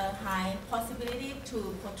have a high possibility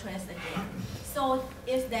to protest again. So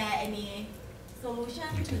is there any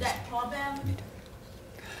solution to that problem?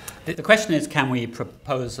 The question is, can we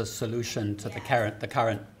propose a solution to the current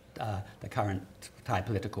Thai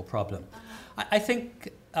political problem? I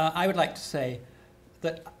think I would like to say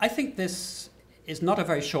that I think this is not a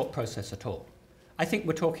very short process at all. I think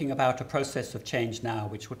we're talking about a process of change now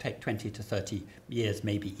which will take 20 to 30 years,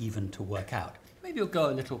 maybe even to work out. Maybe it'll go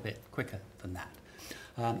a little bit quicker than that.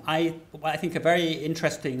 I think a very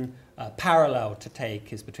interesting parallel to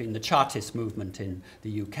take is between the Chartist movement in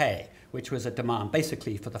the UK, which was a demand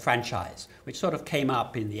basically for the franchise, which sort of came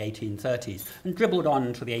up in the 1830s and dribbled on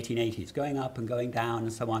into the 1880s, going up and going down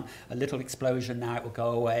and so on. A little explosion, now it will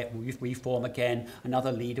go away, it will reform again,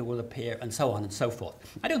 another leader will appear, and so on and so forth.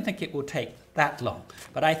 I don't think it will take that long,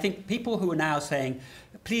 but I think people who are now saying,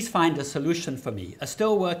 please find a solution for me, are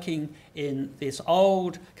still working in this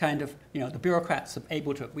old kind of, the bureaucrats are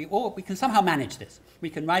able to, we can somehow manage this. We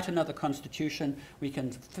can write another constitution, we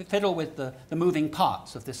can fiddle with the moving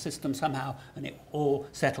parts of this system somehow, and it all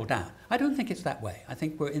settle down. I don't think it's that way. I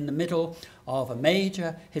think we're in the middle of a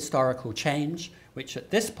major historical change, which at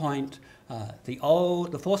this point,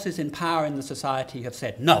 the forces in power in the society have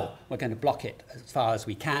said, no, we're going to block it as far as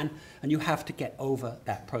we can, and you have to get over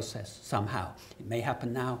that process somehow. It may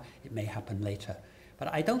happen now, it may happen later.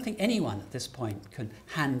 But I don't think anyone at this point can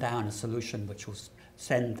hand down a solution which will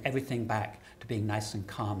send everything back to being nice and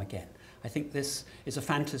calm again. I think this is a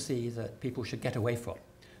fantasy that people should get away from,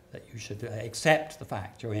 that you should accept the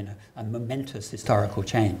fact you're in a momentous historical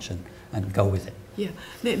change and go with it. Yeah,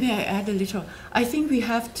 may I add a little? I think we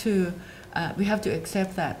have to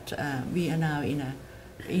accept that we are now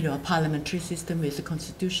in a parliamentary system with a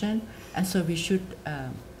constitution, and so we should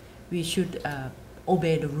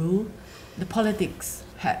obey the rule. The politics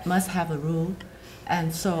must have a rule,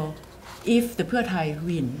 and so if the Pheu Thai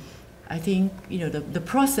win, I think the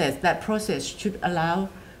process, that process should allow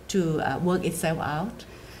to work itself out,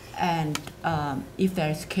 and if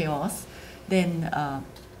there is chaos, then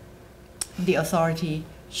the authority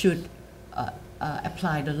should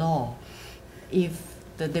apply the law. If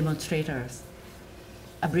the demonstrators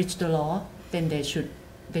breach the law, then they should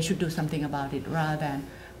do something about it, rather than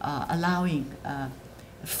allowing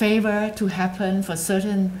favor to happen for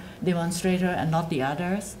certain demonstrator and not the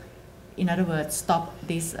others. In other words, stop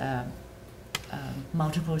these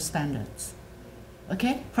multiple standards.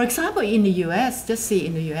 Okay? For example, in the US, just see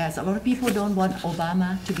in the US, a lot of people don't want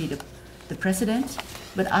Obama to be the president,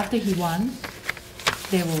 but after he won,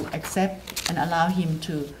 they will accept and allow him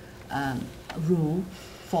to rule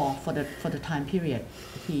for the time period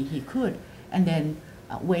he could, and then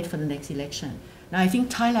wait for the next election. Now, I think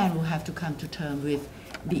Thailand will have to come to terms with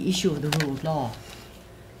the issue of the rule of law.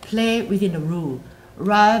 Play within the rule,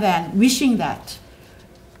 rather than wishing that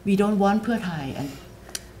we don't want Pheu Thai and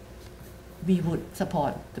we would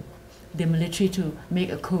support the military to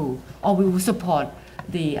make a coup, or we would support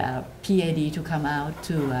the PAD to come out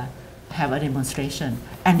to have a demonstration,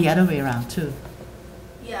 and the other way around too.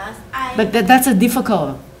 Yes, But that's a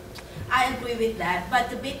difficult. I agree with that. But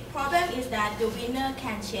the big problem is that the winner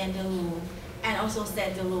can change the rule and also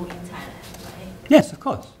set the rule in Thailand, right? Yes, of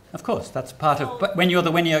course. Of course, that's part of. But when you're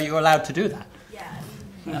the winner, you're allowed to do that.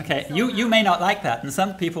 Yeah. Okay, So you may not like that, and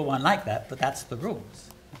some people won't like that, but that's the rules.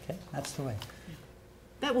 Okay, that's the way.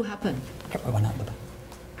 That will happen. Everyone up the back.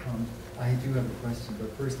 I do have a question,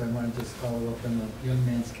 but first I want to just follow up on the young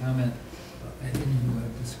man's comment. And then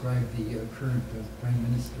you described the current Prime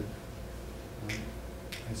Minister.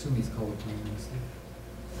 I assume he's called a Prime Minister.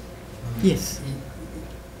 Yes.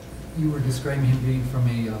 You were describing him being from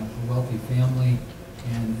a wealthy family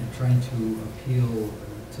and trying to appeal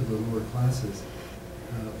to the lower classes.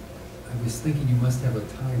 I was thinking you must have a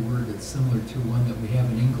Thai word that's similar to one that we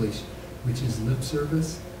have in English, which is lip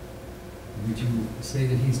service. Would you say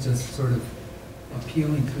that he's just sort of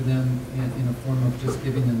appealing to them in a form of just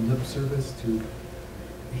giving them lip service to,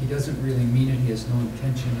 he doesn't really mean it, he has no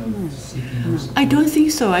intention of seeking their support? I don't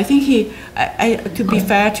think so. I think to be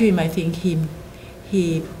fair to him, I think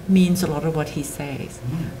he means a lot of what he says,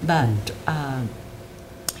 but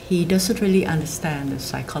he doesn't really understand the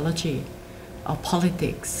psychology of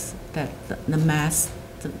politics, that the mass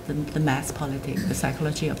politics, the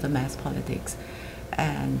psychology of the mass politics.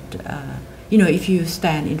 And if you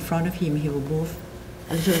stand in front of him, he will move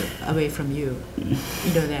a little away from you.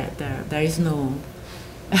 There is no.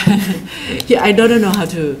 Yeah, I don't know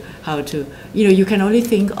how to. You can only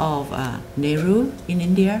think of Nehru in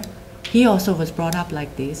India. He also was brought up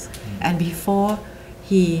like this, and before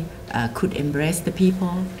he could embrace the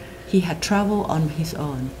people, he had traveled on his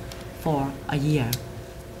own for a year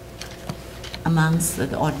amongst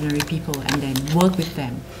the ordinary people, and then work with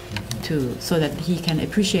them so that he can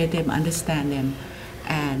appreciate them, understand them,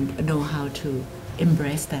 and know how to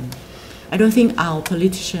embrace them. I don't think our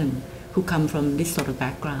politicians who come from this sort of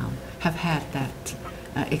background have had that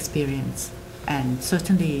experience. And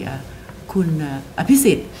certainly Kun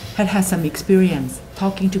Aphisit had some experience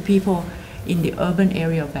talking to people in the urban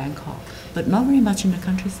area of Bangkok, but not very much in the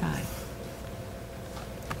countryside.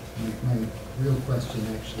 My real question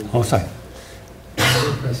actually. Oh, sorry. My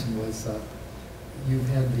real question was, you've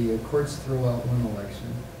had the courts throw out one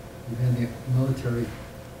election, you've had the military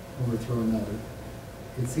overthrow another.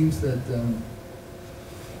 It seems that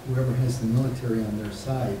whoever has the military on their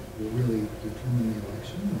side will really determine the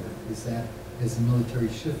election, or has the military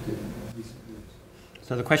shifted in recent years?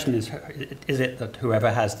 So the question is it that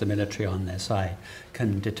whoever has the military on their side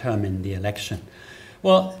can determine the election?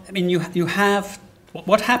 Well, I mean, you have,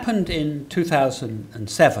 what happened in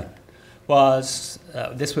 2007 was,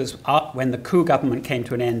 this was when the coup government came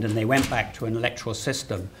to an end and they went back to an electoral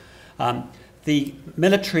system. The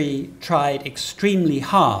military tried extremely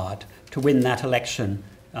hard to win that election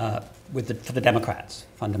for the Democrats,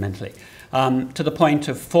 fundamentally, to the point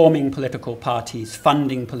of forming political parties,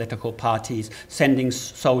 funding political parties, sending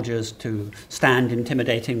soldiers to stand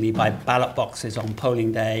intimidatingly by ballot boxes on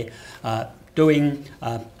polling day, doing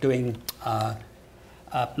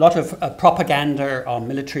a lot of propaganda on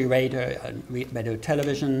military radio,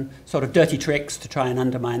 television, sort of dirty tricks to try and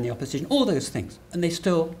undermine the opposition, all those things. And they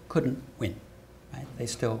still couldn't win. Right? They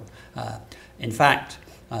still, in fact,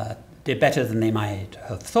 did better than they might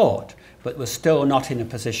have thought, but were still not in a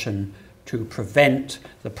position to prevent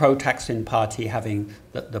the pro-Thaksin party having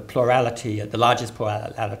the plurality, the largest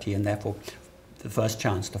plurality, and therefore the first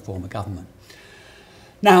chance to form a government.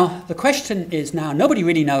 Now, the question is now, nobody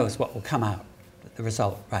really knows what will come out, the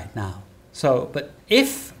result right now. So, but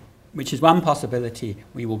if which is one possibility,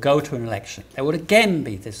 we will go to an election. There would again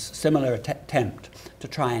be this similar attempt to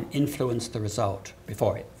try and influence the result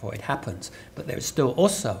before it happens. But there is still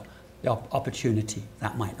also the opportunity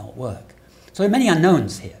that might not work. So there are many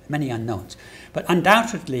unknowns here, many unknowns. But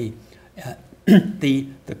undoubtedly, the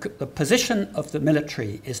position of the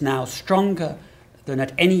military is now stronger than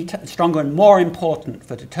at any stronger and more important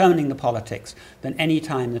for determining the politics than any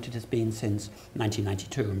time that it has been since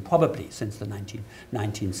 1992, and probably since the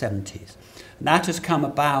 1970s. And that has come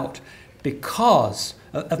about because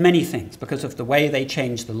of many things, because of the way they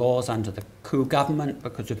changed the laws under the coup government,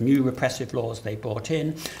 because of new repressive laws they brought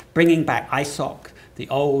in, bringing back ISOC, the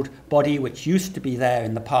old body which used to be there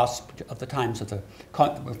in the past of the times of the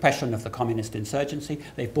repression of the communist insurgency.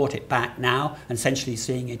 They've brought it back now, and essentially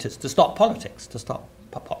seeing it as to stop politics, to stop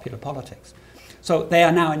popular politics. So they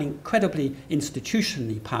are now in an incredibly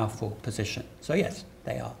institutionally powerful position. So yes,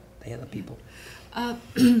 they are the people.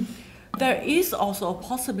 There is also a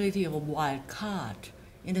possibility of a wild card,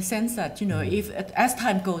 in the sense that, if as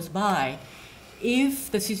time goes by,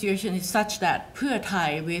 if the situation is such that Pheu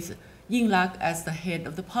Thai with Yingluck as the head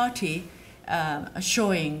of the party,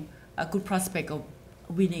 showing a good prospect of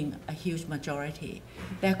winning a huge majority,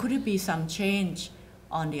 there could be some change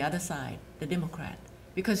on the other side, the Democrat.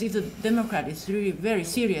 Because if the Democrat is really very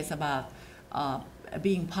serious about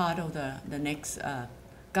being part of the next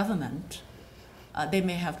government, they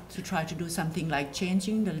may have to try to do something like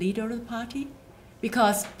changing the leader of the party.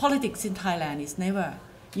 Because politics in Thailand is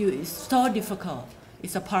it's so difficult.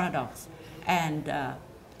 It's a paradox. And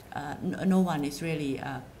no one is really,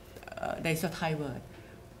 there's a Thai word,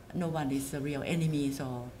 no one is the real enemies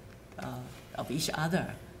of each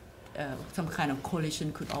other. Some kind of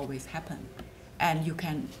coalition could always happen. And you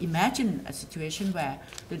can imagine a situation where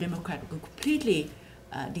the Democrats completely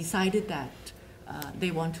decided that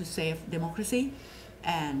they want to save democracy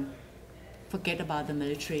and forget about the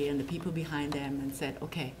military and the people behind them, and said,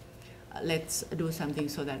 okay, let's do something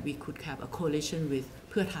so that we could have a coalition with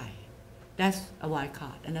Pheu Thai. That's a wild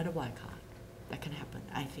card, another wild card that can happen,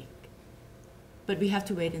 I think. But we have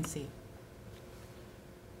to wait and see.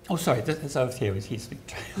 Oh, sorry, this over here is he's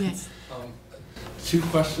speaking. Yes. Two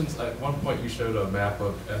questions. At one point you showed a map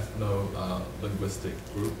of ethno-linguistic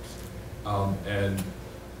groups, and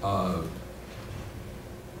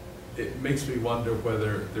it makes me wonder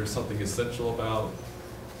whether there's something essential about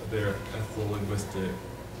their ethno-linguistic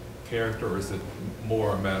character, or is it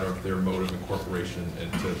more a matter of their mode of incorporation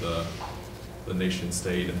into the nation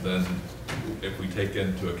state? And then if we take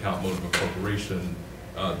into account mode of incorporation,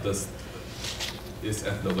 is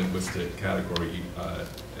ethno-linguistic category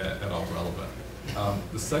at all relevant?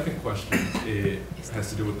 The second question has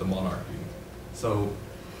to do with the monarchy. So,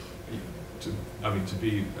 to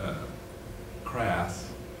be crass,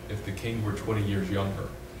 if the king were 20 years younger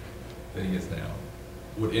than he is now,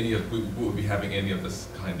 would we be having any of this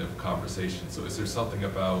kind of conversation? So is there something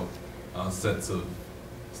about a sense of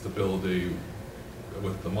stability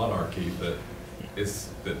with the monarchy that is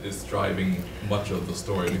driving much of the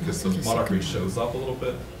story? Because the monarchy shows up a little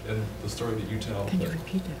bit in the story that you tell,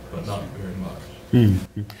 but not very much.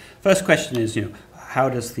 Mm-hmm. First question is, how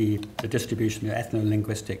does the distribution of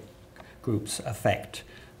ethno-linguistic groups affect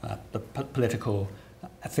the political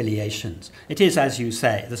affiliations? It is, as you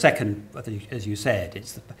say, the second, as you said,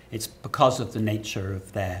 it's because of the nature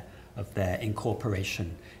of their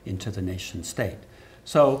incorporation into the nation state.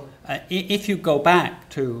 So if you go back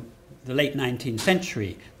to the late 19th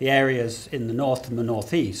century, the areas in the north and the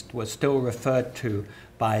northeast were still referred to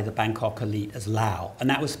by the Bangkok elite as Lao. And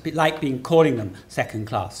that was like calling them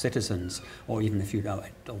second-class citizens, or even, if you know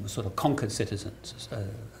it, almost sort of conquered citizens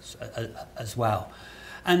as well.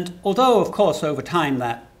 And although, of course, over time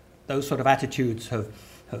those sort of attitudes have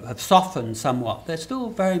softened somewhat, they're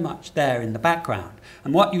still very much there in the background.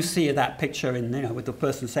 And what you see of that picture with the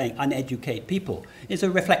person saying uneducated people is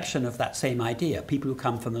a reflection of that same idea. People who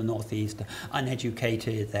come from the northeast are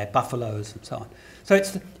uneducated, they're buffaloes and so on. So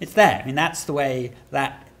it's there. I mean, that's the way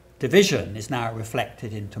that division is now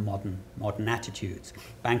reflected into modern attitudes.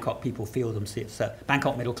 Bangkok people feel themselves,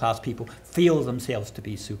 Bangkok middle class people feel themselves to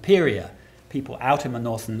be superior. People out in the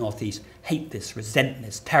north and northeast hate this, resent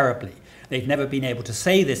this terribly. They've never been able to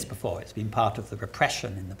say this before. It's been part of the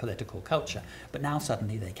repression in the political culture. But now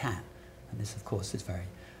suddenly they can. And this, of course, is very,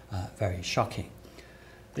 very shocking.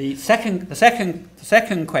 The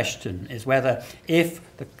second question is whether if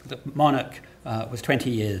the monarch was 20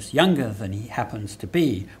 years younger than he happens to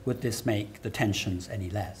be, would this make the tensions any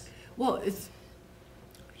less? Well,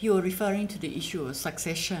 you're referring to the issue of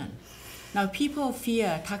succession. Now, people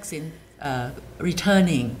fear Thaksin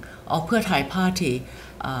returning, or Pheu Thai party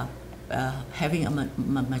having a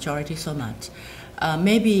majority so much.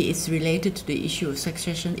 Maybe it's related to the issue of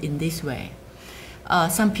succession in this way.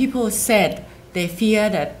 Some people said they fear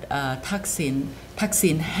that Thaksin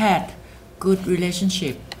had good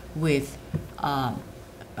relationship with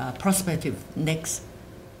prospective next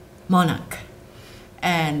monarch,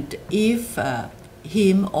 and if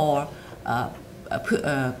him or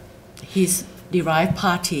his derived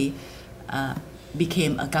party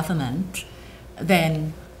became a government,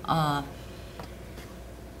 then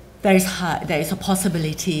there is a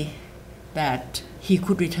possibility that he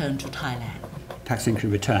could return to Thailand. Thaksin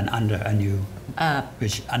could return under a new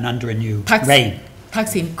reign.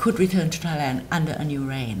 Thaksin could return to Thailand under a new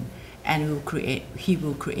reign, and he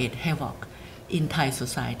will create havoc in Thai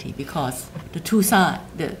society, because the two sides,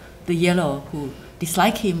 the yellow who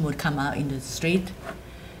dislike him would come out in the street,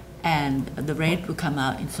 and the red would come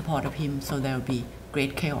out in support of him, so there will be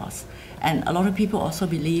great chaos. And a lot of people also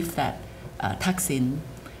believe that Thaksin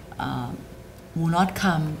will not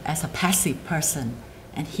come as a passive person,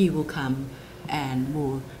 and he will come and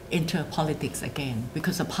will enter politics again,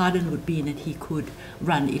 because a pardon would mean that he could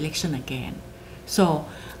run election again. So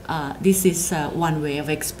this is one way of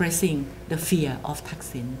expressing the fear of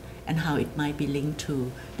Thaksin and how it might be linked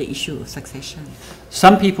to the issue of succession.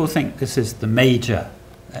 Some people think this is the major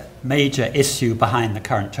issue behind the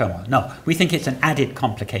current turmoil. No, we think it's an added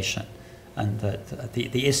complication, and that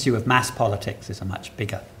the issue of mass politics is a much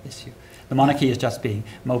bigger issue. The monarchy is just being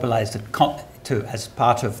mobilized as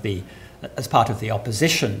part of the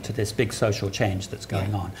opposition to this big social change that's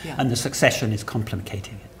going on, and the succession is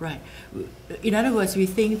complicating it. Right. In other words, we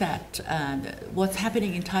think that what's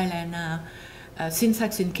happening in Thailand now, since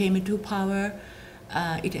Thaksin came into power,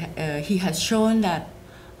 he has shown that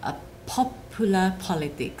popular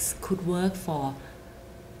politics could work for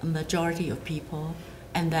a majority of people,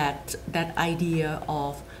 and that idea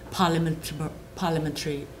of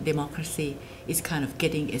parliamentary democracy is kind of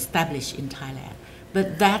getting established in Thailand.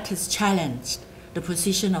 But that has challenged the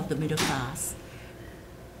position of the middle class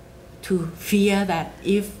to fear that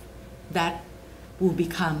if that will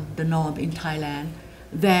become the norm in Thailand,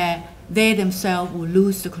 they themselves will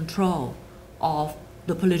lose the control of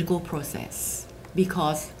the political process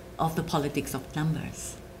because of the politics of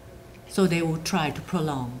numbers. So they will try to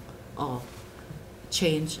prolong or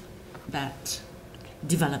change that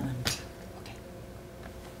development.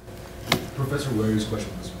 Professor Wary's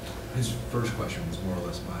question was, his first question was more or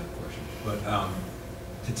less my question. But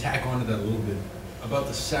to tack onto that a little bit, about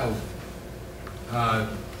the South,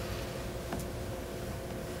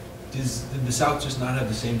 did the South just not have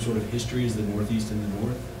the same sort of history as the Northeast and the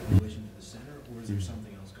North in relation to the center, or is there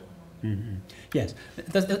something else going on? Mm-hmm. Yes.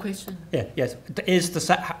 The question? Yeah, yes.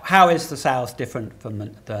 How is the South different from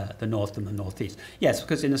the North and the Northeast? Yes,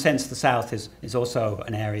 because in a sense the South is also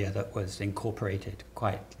an area that was incorporated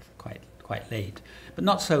quite late, but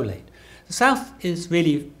not so late. The South is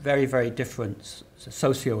really very, very different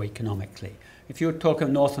socio-economically. If you're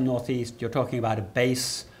talking North and Northeast, you're talking about a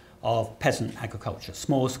base of peasant agriculture,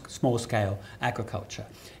 small-scale agriculture.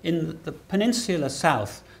 In the peninsular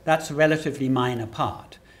South, that's a relatively minor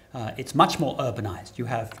part. It's much more urbanized. You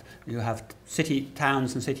have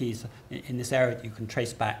towns and cities in this area that you can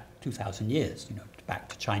trace back 2,000 years, back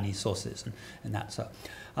to Chinese sources and that so.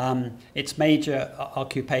 Its major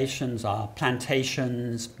occupations are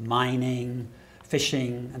plantations, mining,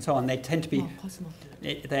 fishing, and so on. They tend to be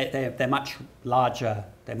they're much larger.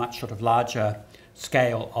 They're much sort of larger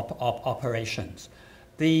scale operations.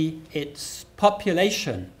 Its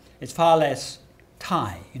population is far less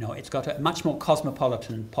Thai. It's got a much more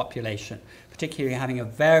cosmopolitan population, particularly having a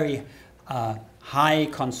very high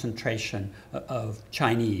concentration of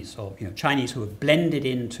Chinese, or Chinese who have blended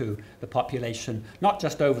into the population, not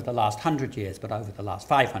just over the last 100 years, but over the last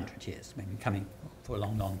 500 years, maybe coming for a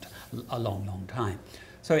long time.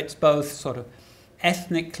 So it's both sort of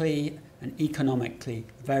ethnically and economically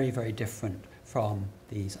very, very different from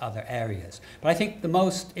these other areas. But I think the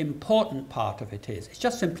most important part of it is it's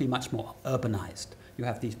just simply much more urbanized. You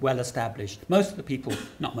have these well-established, most of the people,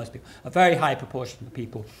 not most people, a very high proportion of the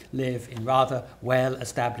people live in rather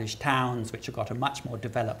well-established towns which have got a much more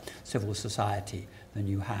developed civil society than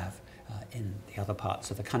you have in the other parts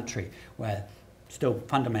of the country, where still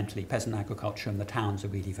fundamentally peasant agriculture and the towns are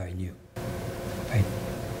really very new. Right.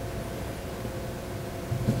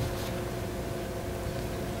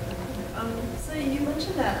 So you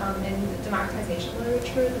mentioned that in democratization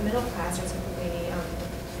literature, the middle class are typically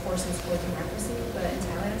forces for democracy, but in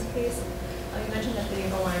Thailand's case, you mentioned that they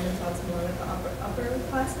align themselves more with the upper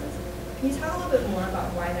classes. Can you talk a little bit more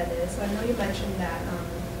about why that is? So I know you mentioned that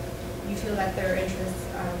you feel that their interests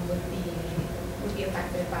would be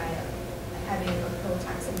affected by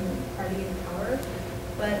already in power.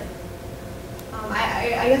 But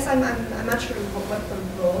I guess I'm not sure what the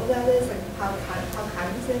role of that is, like how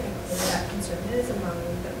cognizant and clear that concern is among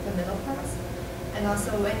the middle class. And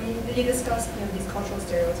also, when you discussed these cultural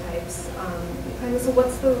stereotypes, kind of, so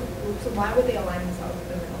why would they align themselves with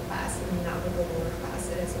the middle class and not with the lower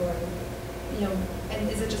classes, or and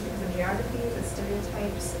is it just because of geography? Is it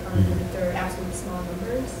stereotypes? If they're absolutely small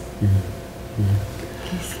numbers?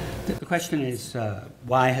 The question is,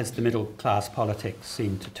 why has the middle class politics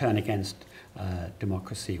seemed to turn against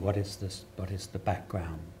democracy? What is the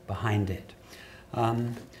background behind it?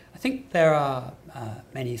 I think there are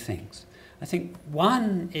many things. I think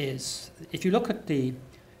one is, if you look at the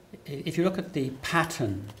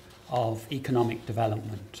pattern of economic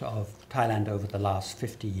development of Thailand over the last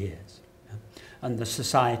 50 years, and the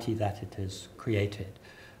society that it has created,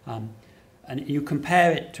 and you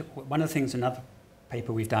compare it to, one of the things, another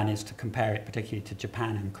paper we've done is to compare it particularly to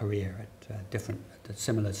Japan and Korea at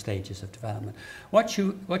similar stages of development. What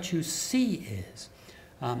you see is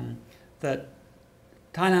that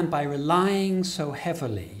Thailand, by relying so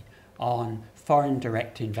heavily on foreign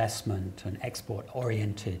direct investment and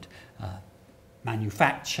export-oriented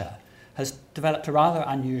manufacture, has developed a rather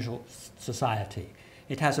unusual society.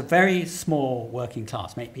 It has a very small working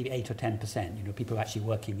class, maybe 8 or 10%, people actually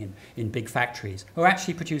working in big factories, who are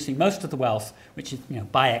actually producing most of the wealth, which is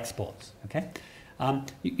by exports. Okay,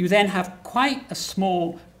 you then have quite a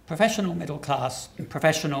small professional middle class,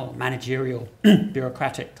 professional managerial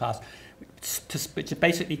bureaucratic class, which is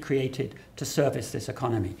basically created to service this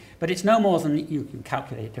economy. But it's no more than, you can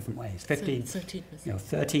calculate it different ways. 13,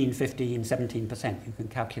 13, 15, 17%, you can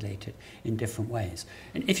calculate it in different ways.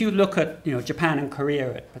 And if you look at Japan and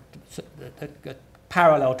Korea at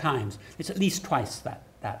parallel times, it's at least twice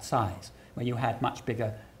that size, where you had much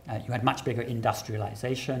bigger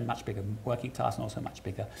industrialization, much bigger working class, and also much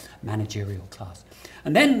bigger managerial class.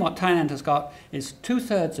 And then what Thailand has got is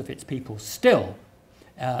 2/3 of its people still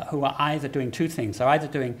who are either doing two things. They're either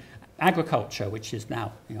doing agriculture, which is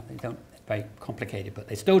now, very complicated, but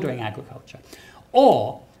they're still doing agriculture,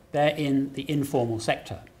 or they're in the informal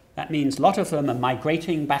sector. That means a lot of them are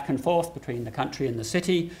migrating back and forth between the country and the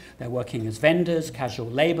city. They're working as vendors,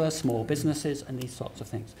 casual labor, small businesses, and these sorts of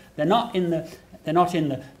things. They're not in the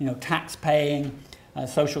tax-paying,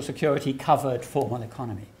 social security covered formal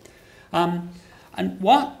economy. And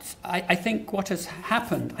I think what has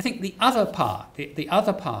happened, I think the other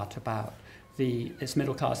part about this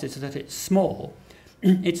middle class is that it's small.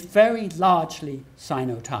 It's very largely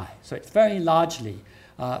Sino-Thai. So it's very largely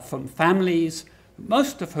from families,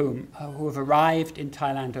 most of whom who have arrived in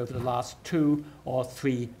Thailand over the last 2 or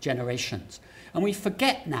 3 generations. And we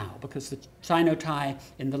forget now, because the Sino-Thai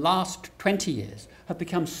in the last 20 years have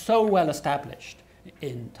become so well established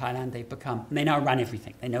in Thailand, they now run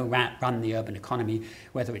everything. They now run the urban economy,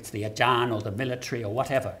 whether it's the Ajahn or the military or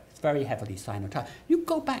whatever. It's very heavily Sino-Thai. You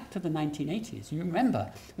go back to the 1980s, you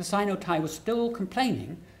remember the Sino-Thai was still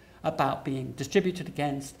complaining about being distributed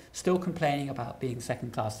against, still complaining about being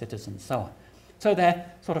second-class citizens, so on. So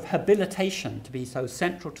their sort of habilitation to be so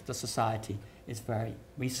central to the society is very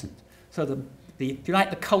recent. So if you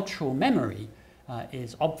like, the cultural memory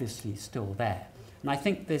is obviously still there. And I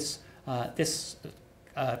think this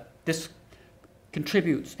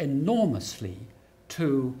contributes enormously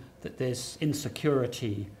to this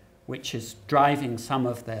insecurity which is driving some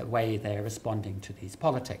of the way they're responding to these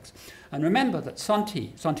politics. And remember that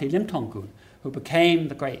Sonti Limthongkul, who became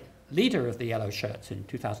the great leader of the Yellow Shirts in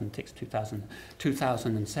 2006,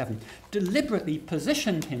 2007, deliberately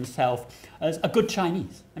positioned himself as a good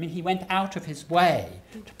Chinese. I mean, he went out of his way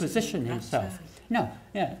to position himself.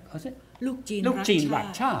 Was it? Luk Jin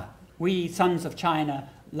Rak Cha. We sons of China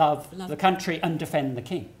love the country and defend the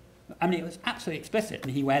king. I mean, it was absolutely explicit,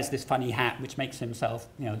 and he wears this funny hat which makes himself,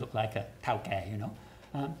 look like a taoke,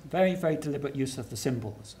 Very, very deliberate use of the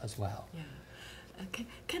symbols as well. Yeah.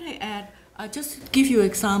 Can I add, just to give you an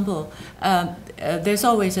example, there's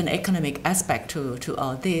always an economic aspect to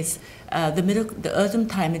all this. The urban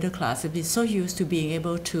Thai middle class has been so used to being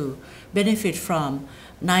able to benefit from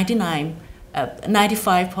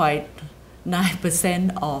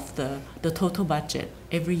 95.9% of the total budget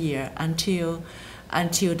every year until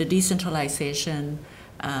the decentralization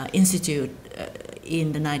institute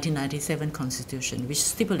in the 1997 Constitution, which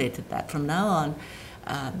stipulated that from now on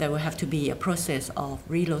there will have to be a process of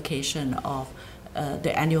relocation of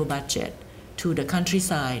the annual budget to the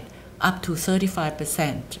countryside up to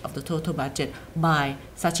 35% of the total budget by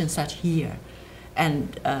such and such year.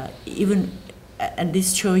 And even and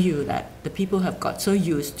this shows you that the people have got so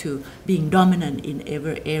used to being dominant in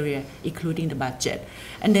every area, including the budget.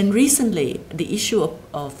 And then recently, the issue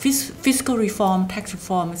of fiscal reform, tax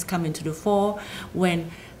reform has come into the fore when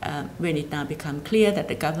it now becomes clear that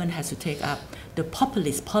the government has to take up the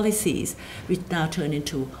populist policies, which now turn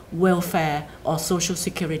into welfare or social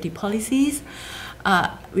security policies,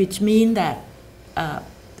 which mean that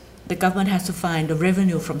the government has to find the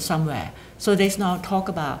revenue from somewhere. So there's now talk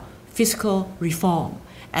about fiscal reform.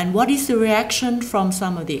 And what is the reaction from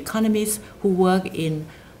some of the economists who work in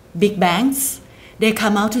big banks? They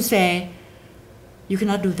come out to say, you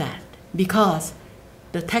cannot do that because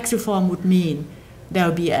the tax reform would mean there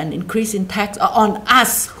will be an increase in tax on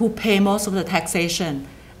us who pay most of the taxation,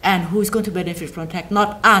 and who is going to benefit from tax?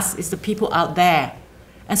 Not us, it's the people out there.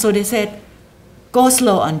 And so they said, go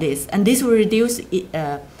slow on this, and this will reduce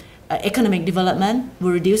economic development,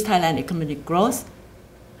 will reduce Thailand economic growth.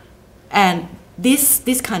 And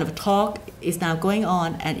this kind of talk is now going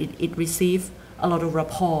on, and it received a lot of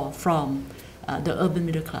rapport from the urban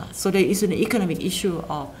middle class. So there is an economic issue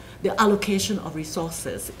of the allocation of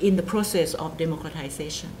resources in the process of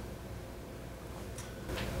democratization.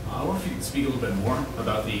 I wonder if you could speak a little bit more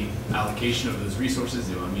about the allocation of those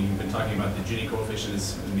resources. I mean, you've been talking about the Gini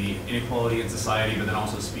coefficients and the inequality in society, but then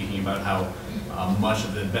also speaking about how much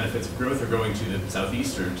of the benefits of growth are going to the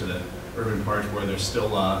southeast or to the urban parts where there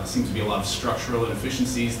still seems to be a lot of structural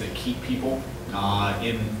inefficiencies that keep people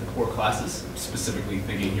in the poor classes, specifically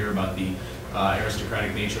thinking here about the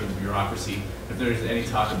aristocratic nature of the bureaucracy. If there's any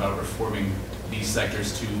talk about reforming these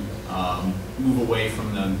sectors to move away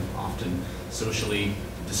from the often socially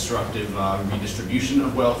destructive redistribution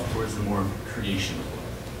of wealth towards the more creation of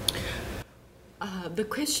wealth. The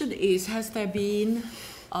question is, has there been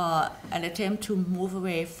an attempt to move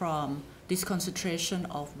away from this concentration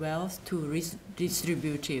of wealth to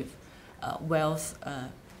redistributive wealth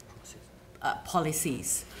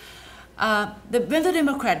policies? When the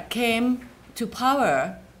Democrat came to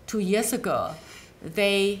power 2 years ago,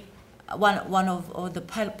 one of the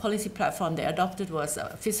policy platform they adopted was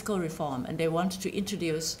fiscal reform, and they wanted to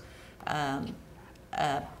introduce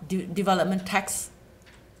development tax,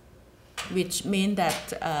 which means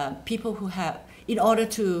that people who have, in order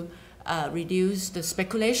to reduce the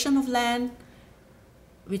speculation of land,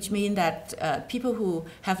 which means that people who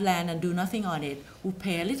have land and do nothing on it will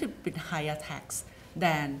pay a little bit higher tax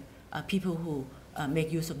than people who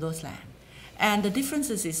make use of those land. And the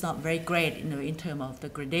differences is not very great, in terms of the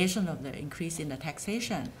gradation of the increase in the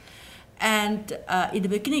taxation. And in the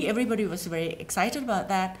beginning, everybody was very excited about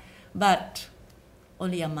that, but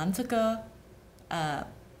only a month ago,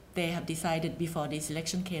 they have decided, before this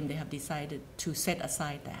election came, they have decided to set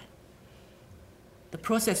aside that. The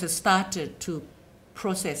process has started to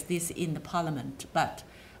process this in the parliament, but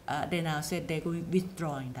they now said they're going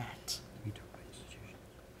withdrawing that.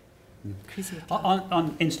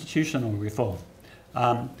 On institutional reform,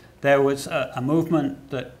 there was a movement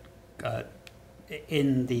that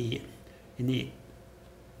in the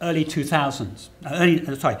early 2000s,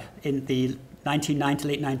 in the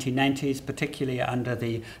late 1990s, particularly under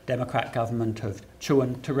the Democrat government of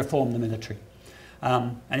Chuen, to reform the military.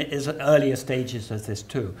 And it is at earlier stages of this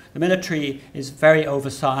too. The military is very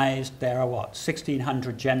oversized. There are,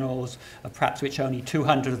 1,600 generals, perhaps which only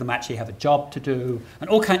 200 of them actually have a job to do. And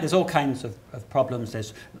there's all kinds of problems.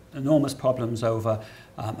 There's enormous problems over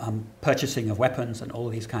purchasing of weapons and all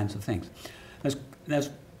these kinds of things.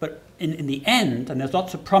 But in the end, and there's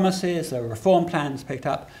lots of promises, there are reform plans picked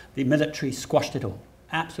up, the military squashed it all.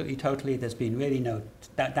 Absolutely, totally. There's been really no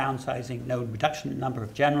downsizing, no reduction in the number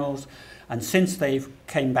of generals. And since they've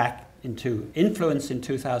came back into influence in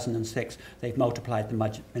 2006, they've multiplied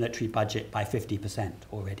the military budget by 50%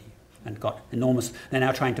 already and got enormous. They're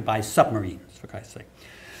now trying to buy submarines, for Christ's sake.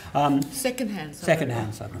 Second-hand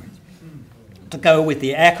submarines. To go with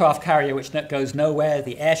the aircraft carrier, which goes nowhere,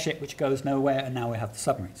 the airship, which goes nowhere, and now we have the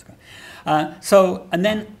submarines. And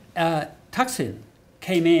then Thaksin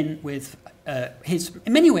came in with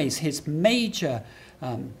in many ways, his major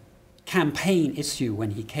campaign issue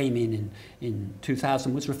when he came in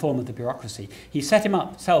 2000 was reform of the bureaucracy. He set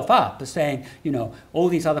himself up as saying, all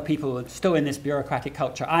these other people are still in this bureaucratic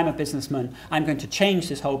culture. I'm a businessman. I'm going to change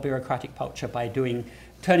this whole bureaucratic culture by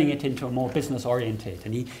turning it into a more business-oriented.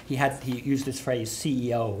 And he used this phrase,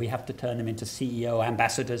 CEO. We have to turn them into CEO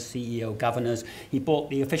ambassadors, CEO governors. He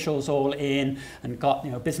brought the officials all in and got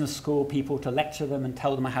business school people to lecture them and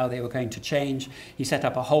tell them how they were going to change. He set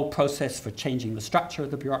up a whole process for changing the structure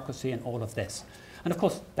of the bureaucracy and all of this. And of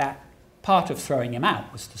course, that part of throwing him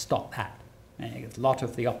out was to stop that. A lot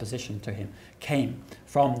of the opposition to him came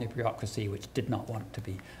from the bureaucracy, which did not want to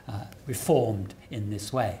be reformed in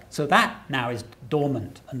this way. So that now is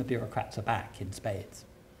dormant, and the bureaucrats are back in spades.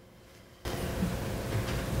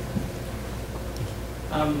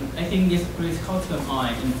 I think this political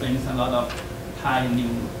turmoil influenced a lot of Thai new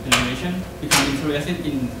generation become interested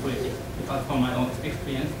in politics, because from my own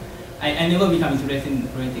experience, I never become interested in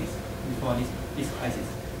politics before this crisis.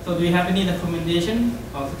 So do you have any recommendation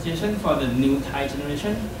or suggestion for the new Thai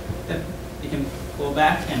generation that they can go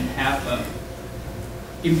back and have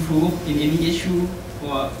improve in any issue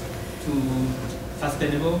to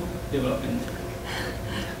sustainable development?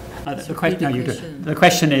 The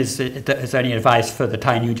question is there any advice for the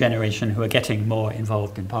Thai new generation who are getting more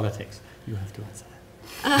involved in politics? You have to answer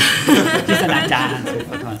that.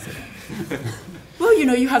 Well,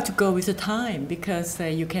 you have to go with the time, because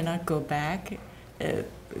you cannot go back.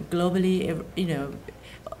 Globally,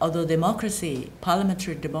 although democracy,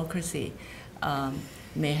 parliamentary democracy,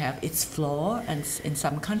 may have its flaw, and in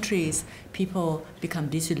some countries people become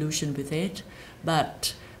disillusioned with it,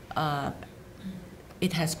 but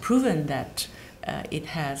it has proven that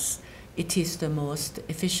it is the most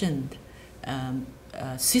efficient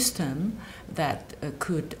system that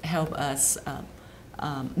could help us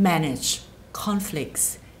manage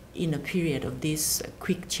conflicts in a period of this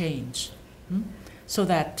quick change. So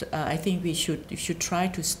that I think we should try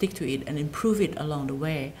to stick to it and improve it along the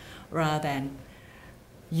way, rather than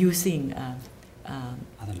using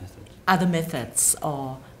other methods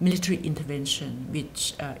or military intervention,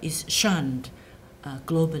 which is shunned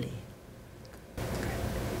globally.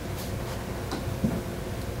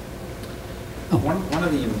 One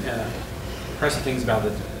of the impressive things about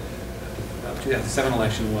the 2007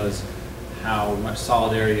 election was how much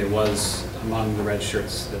solidarity there was among the red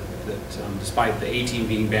shirts, that despite the A team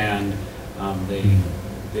being banned,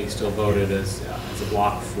 they still voted as a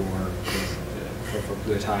bloc for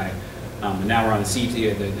Pheu Thai. And now we're on the C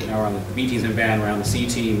team. Now we're on the B team's been banned. We're on the C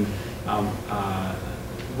team.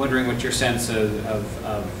 Wondering what your sense of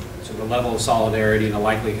sort of the level of solidarity and the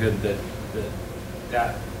likelihood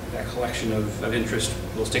that collection of interest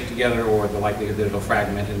will stick together, or the likelihood that it'll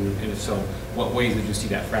fragment, and if so, what ways did you see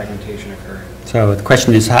that fragmentation occurring? So the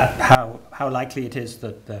question is how likely it is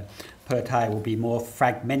that the Pheu Thai will be more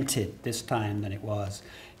fragmented this time than it was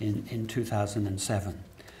in 2007.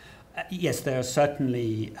 Yes, there are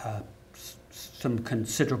certainly some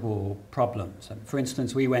considerable problems. For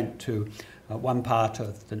instance, we went to one part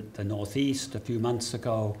of the northeast a few months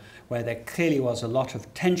ago where there clearly was a lot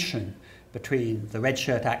of tension between the red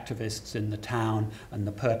shirt activists in the town and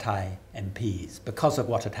the Pheu Thai MPs because of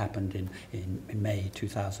what had happened in May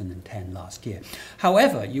 2010 last year.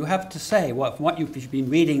 However, you have to say, what you've been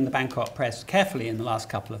reading the Bangkok press carefully in the last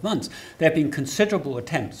couple of months, there have been considerable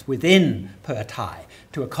attempts within Pheu Thai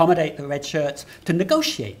to accommodate the red shirts, to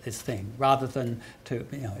negotiate this thing rather than to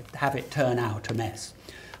have it turn out a mess.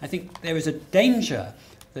 I think there is a danger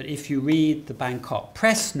that if you read the Bangkok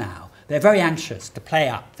press now, they're very anxious to play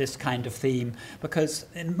up this kind of theme, because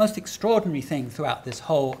the most extraordinary thing throughout this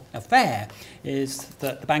whole affair is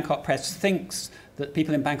that the Bangkok press thinks that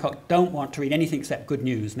people in Bangkok don't want to read anything except good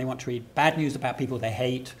news, and they want to read bad news about people they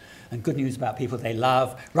hate and good news about people they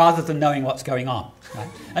love, rather than knowing what's going on. Right?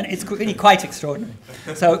 And it's really quite extraordinary.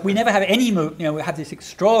 So we never have any we have this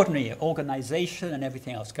extraordinary organization and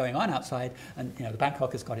everything else going on outside, and the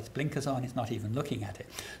Bangkok has got its blinkers on, it's not even looking at it.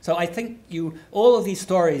 So I think all of these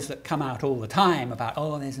stories that come out all the time about,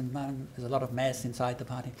 there's a lot of mess inside the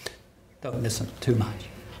party, don't listen too much.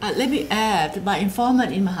 Let me add, my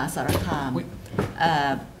informant in Mahasarakham,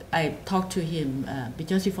 I talked to him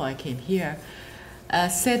just before I came here,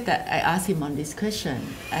 said that I asked him on this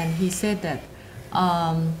question, and he said that,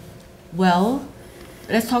 well,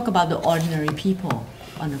 let's talk about the ordinary people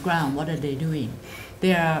on the ground. What are they doing?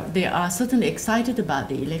 They are certainly excited about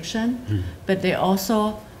the election, but they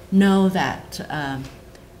also know that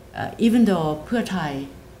even though Pheu Thai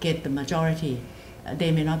get the majority, they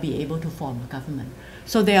may not be able to form a government.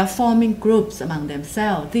 So they are forming groups among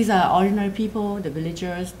themselves. These are ordinary people, the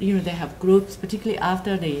villagers. They have groups, particularly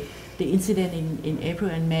after the incident in April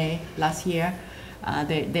and May last year.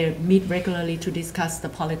 They meet regularly to discuss the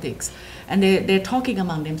politics. And they're talking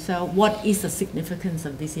among themselves, what is the significance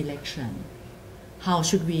of this election? How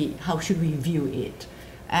should we view it?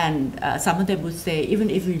 And some of them would say, even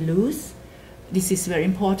if we lose, this is very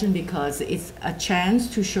important because it's a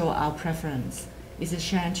chance to show our preference. It's a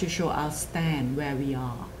chance to show our stand where we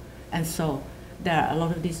are. And so there are a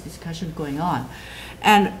lot of these discussions going on.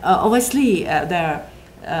 And obviously,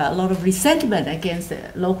 a lot of resentment against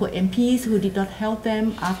the local MPs who did not help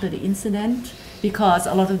them after the incident, because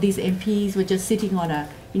a lot of these MPs were just sitting on a,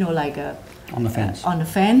 On the fence. on the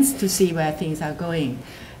fence to see where things are going.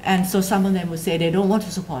 And so some of them would say they don't want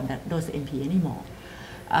to support those MP anymore.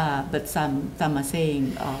 But some are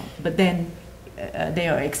saying, but then they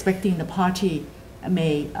are expecting the party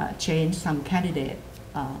may change some candidate.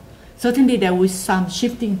 Certainly there was some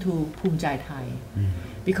shifting to Phum Chai Thai,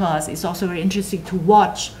 because it's also very interesting to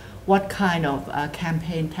watch what kind of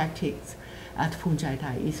campaign tactics Phum Chai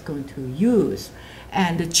Thai is going to use.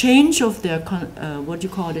 And the change of the, what you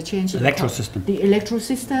call the change in electoral system. The electoral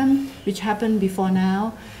system, which happened before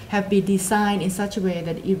now, have been designed in such a way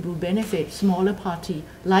that it will benefit smaller party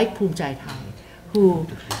like Phum Chai Thai, who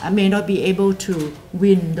may not be able to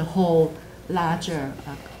win the whole larger,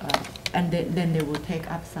 and then they will take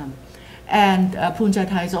up some. And Phum Chai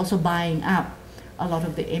Thai is also buying up a lot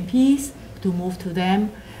of the MPs to move to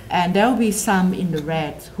them. And there will be some in the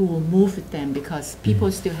red who will move with them because people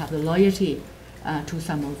still have the loyalty to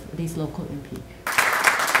some of these local MPs.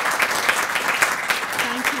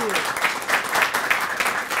 Thank you.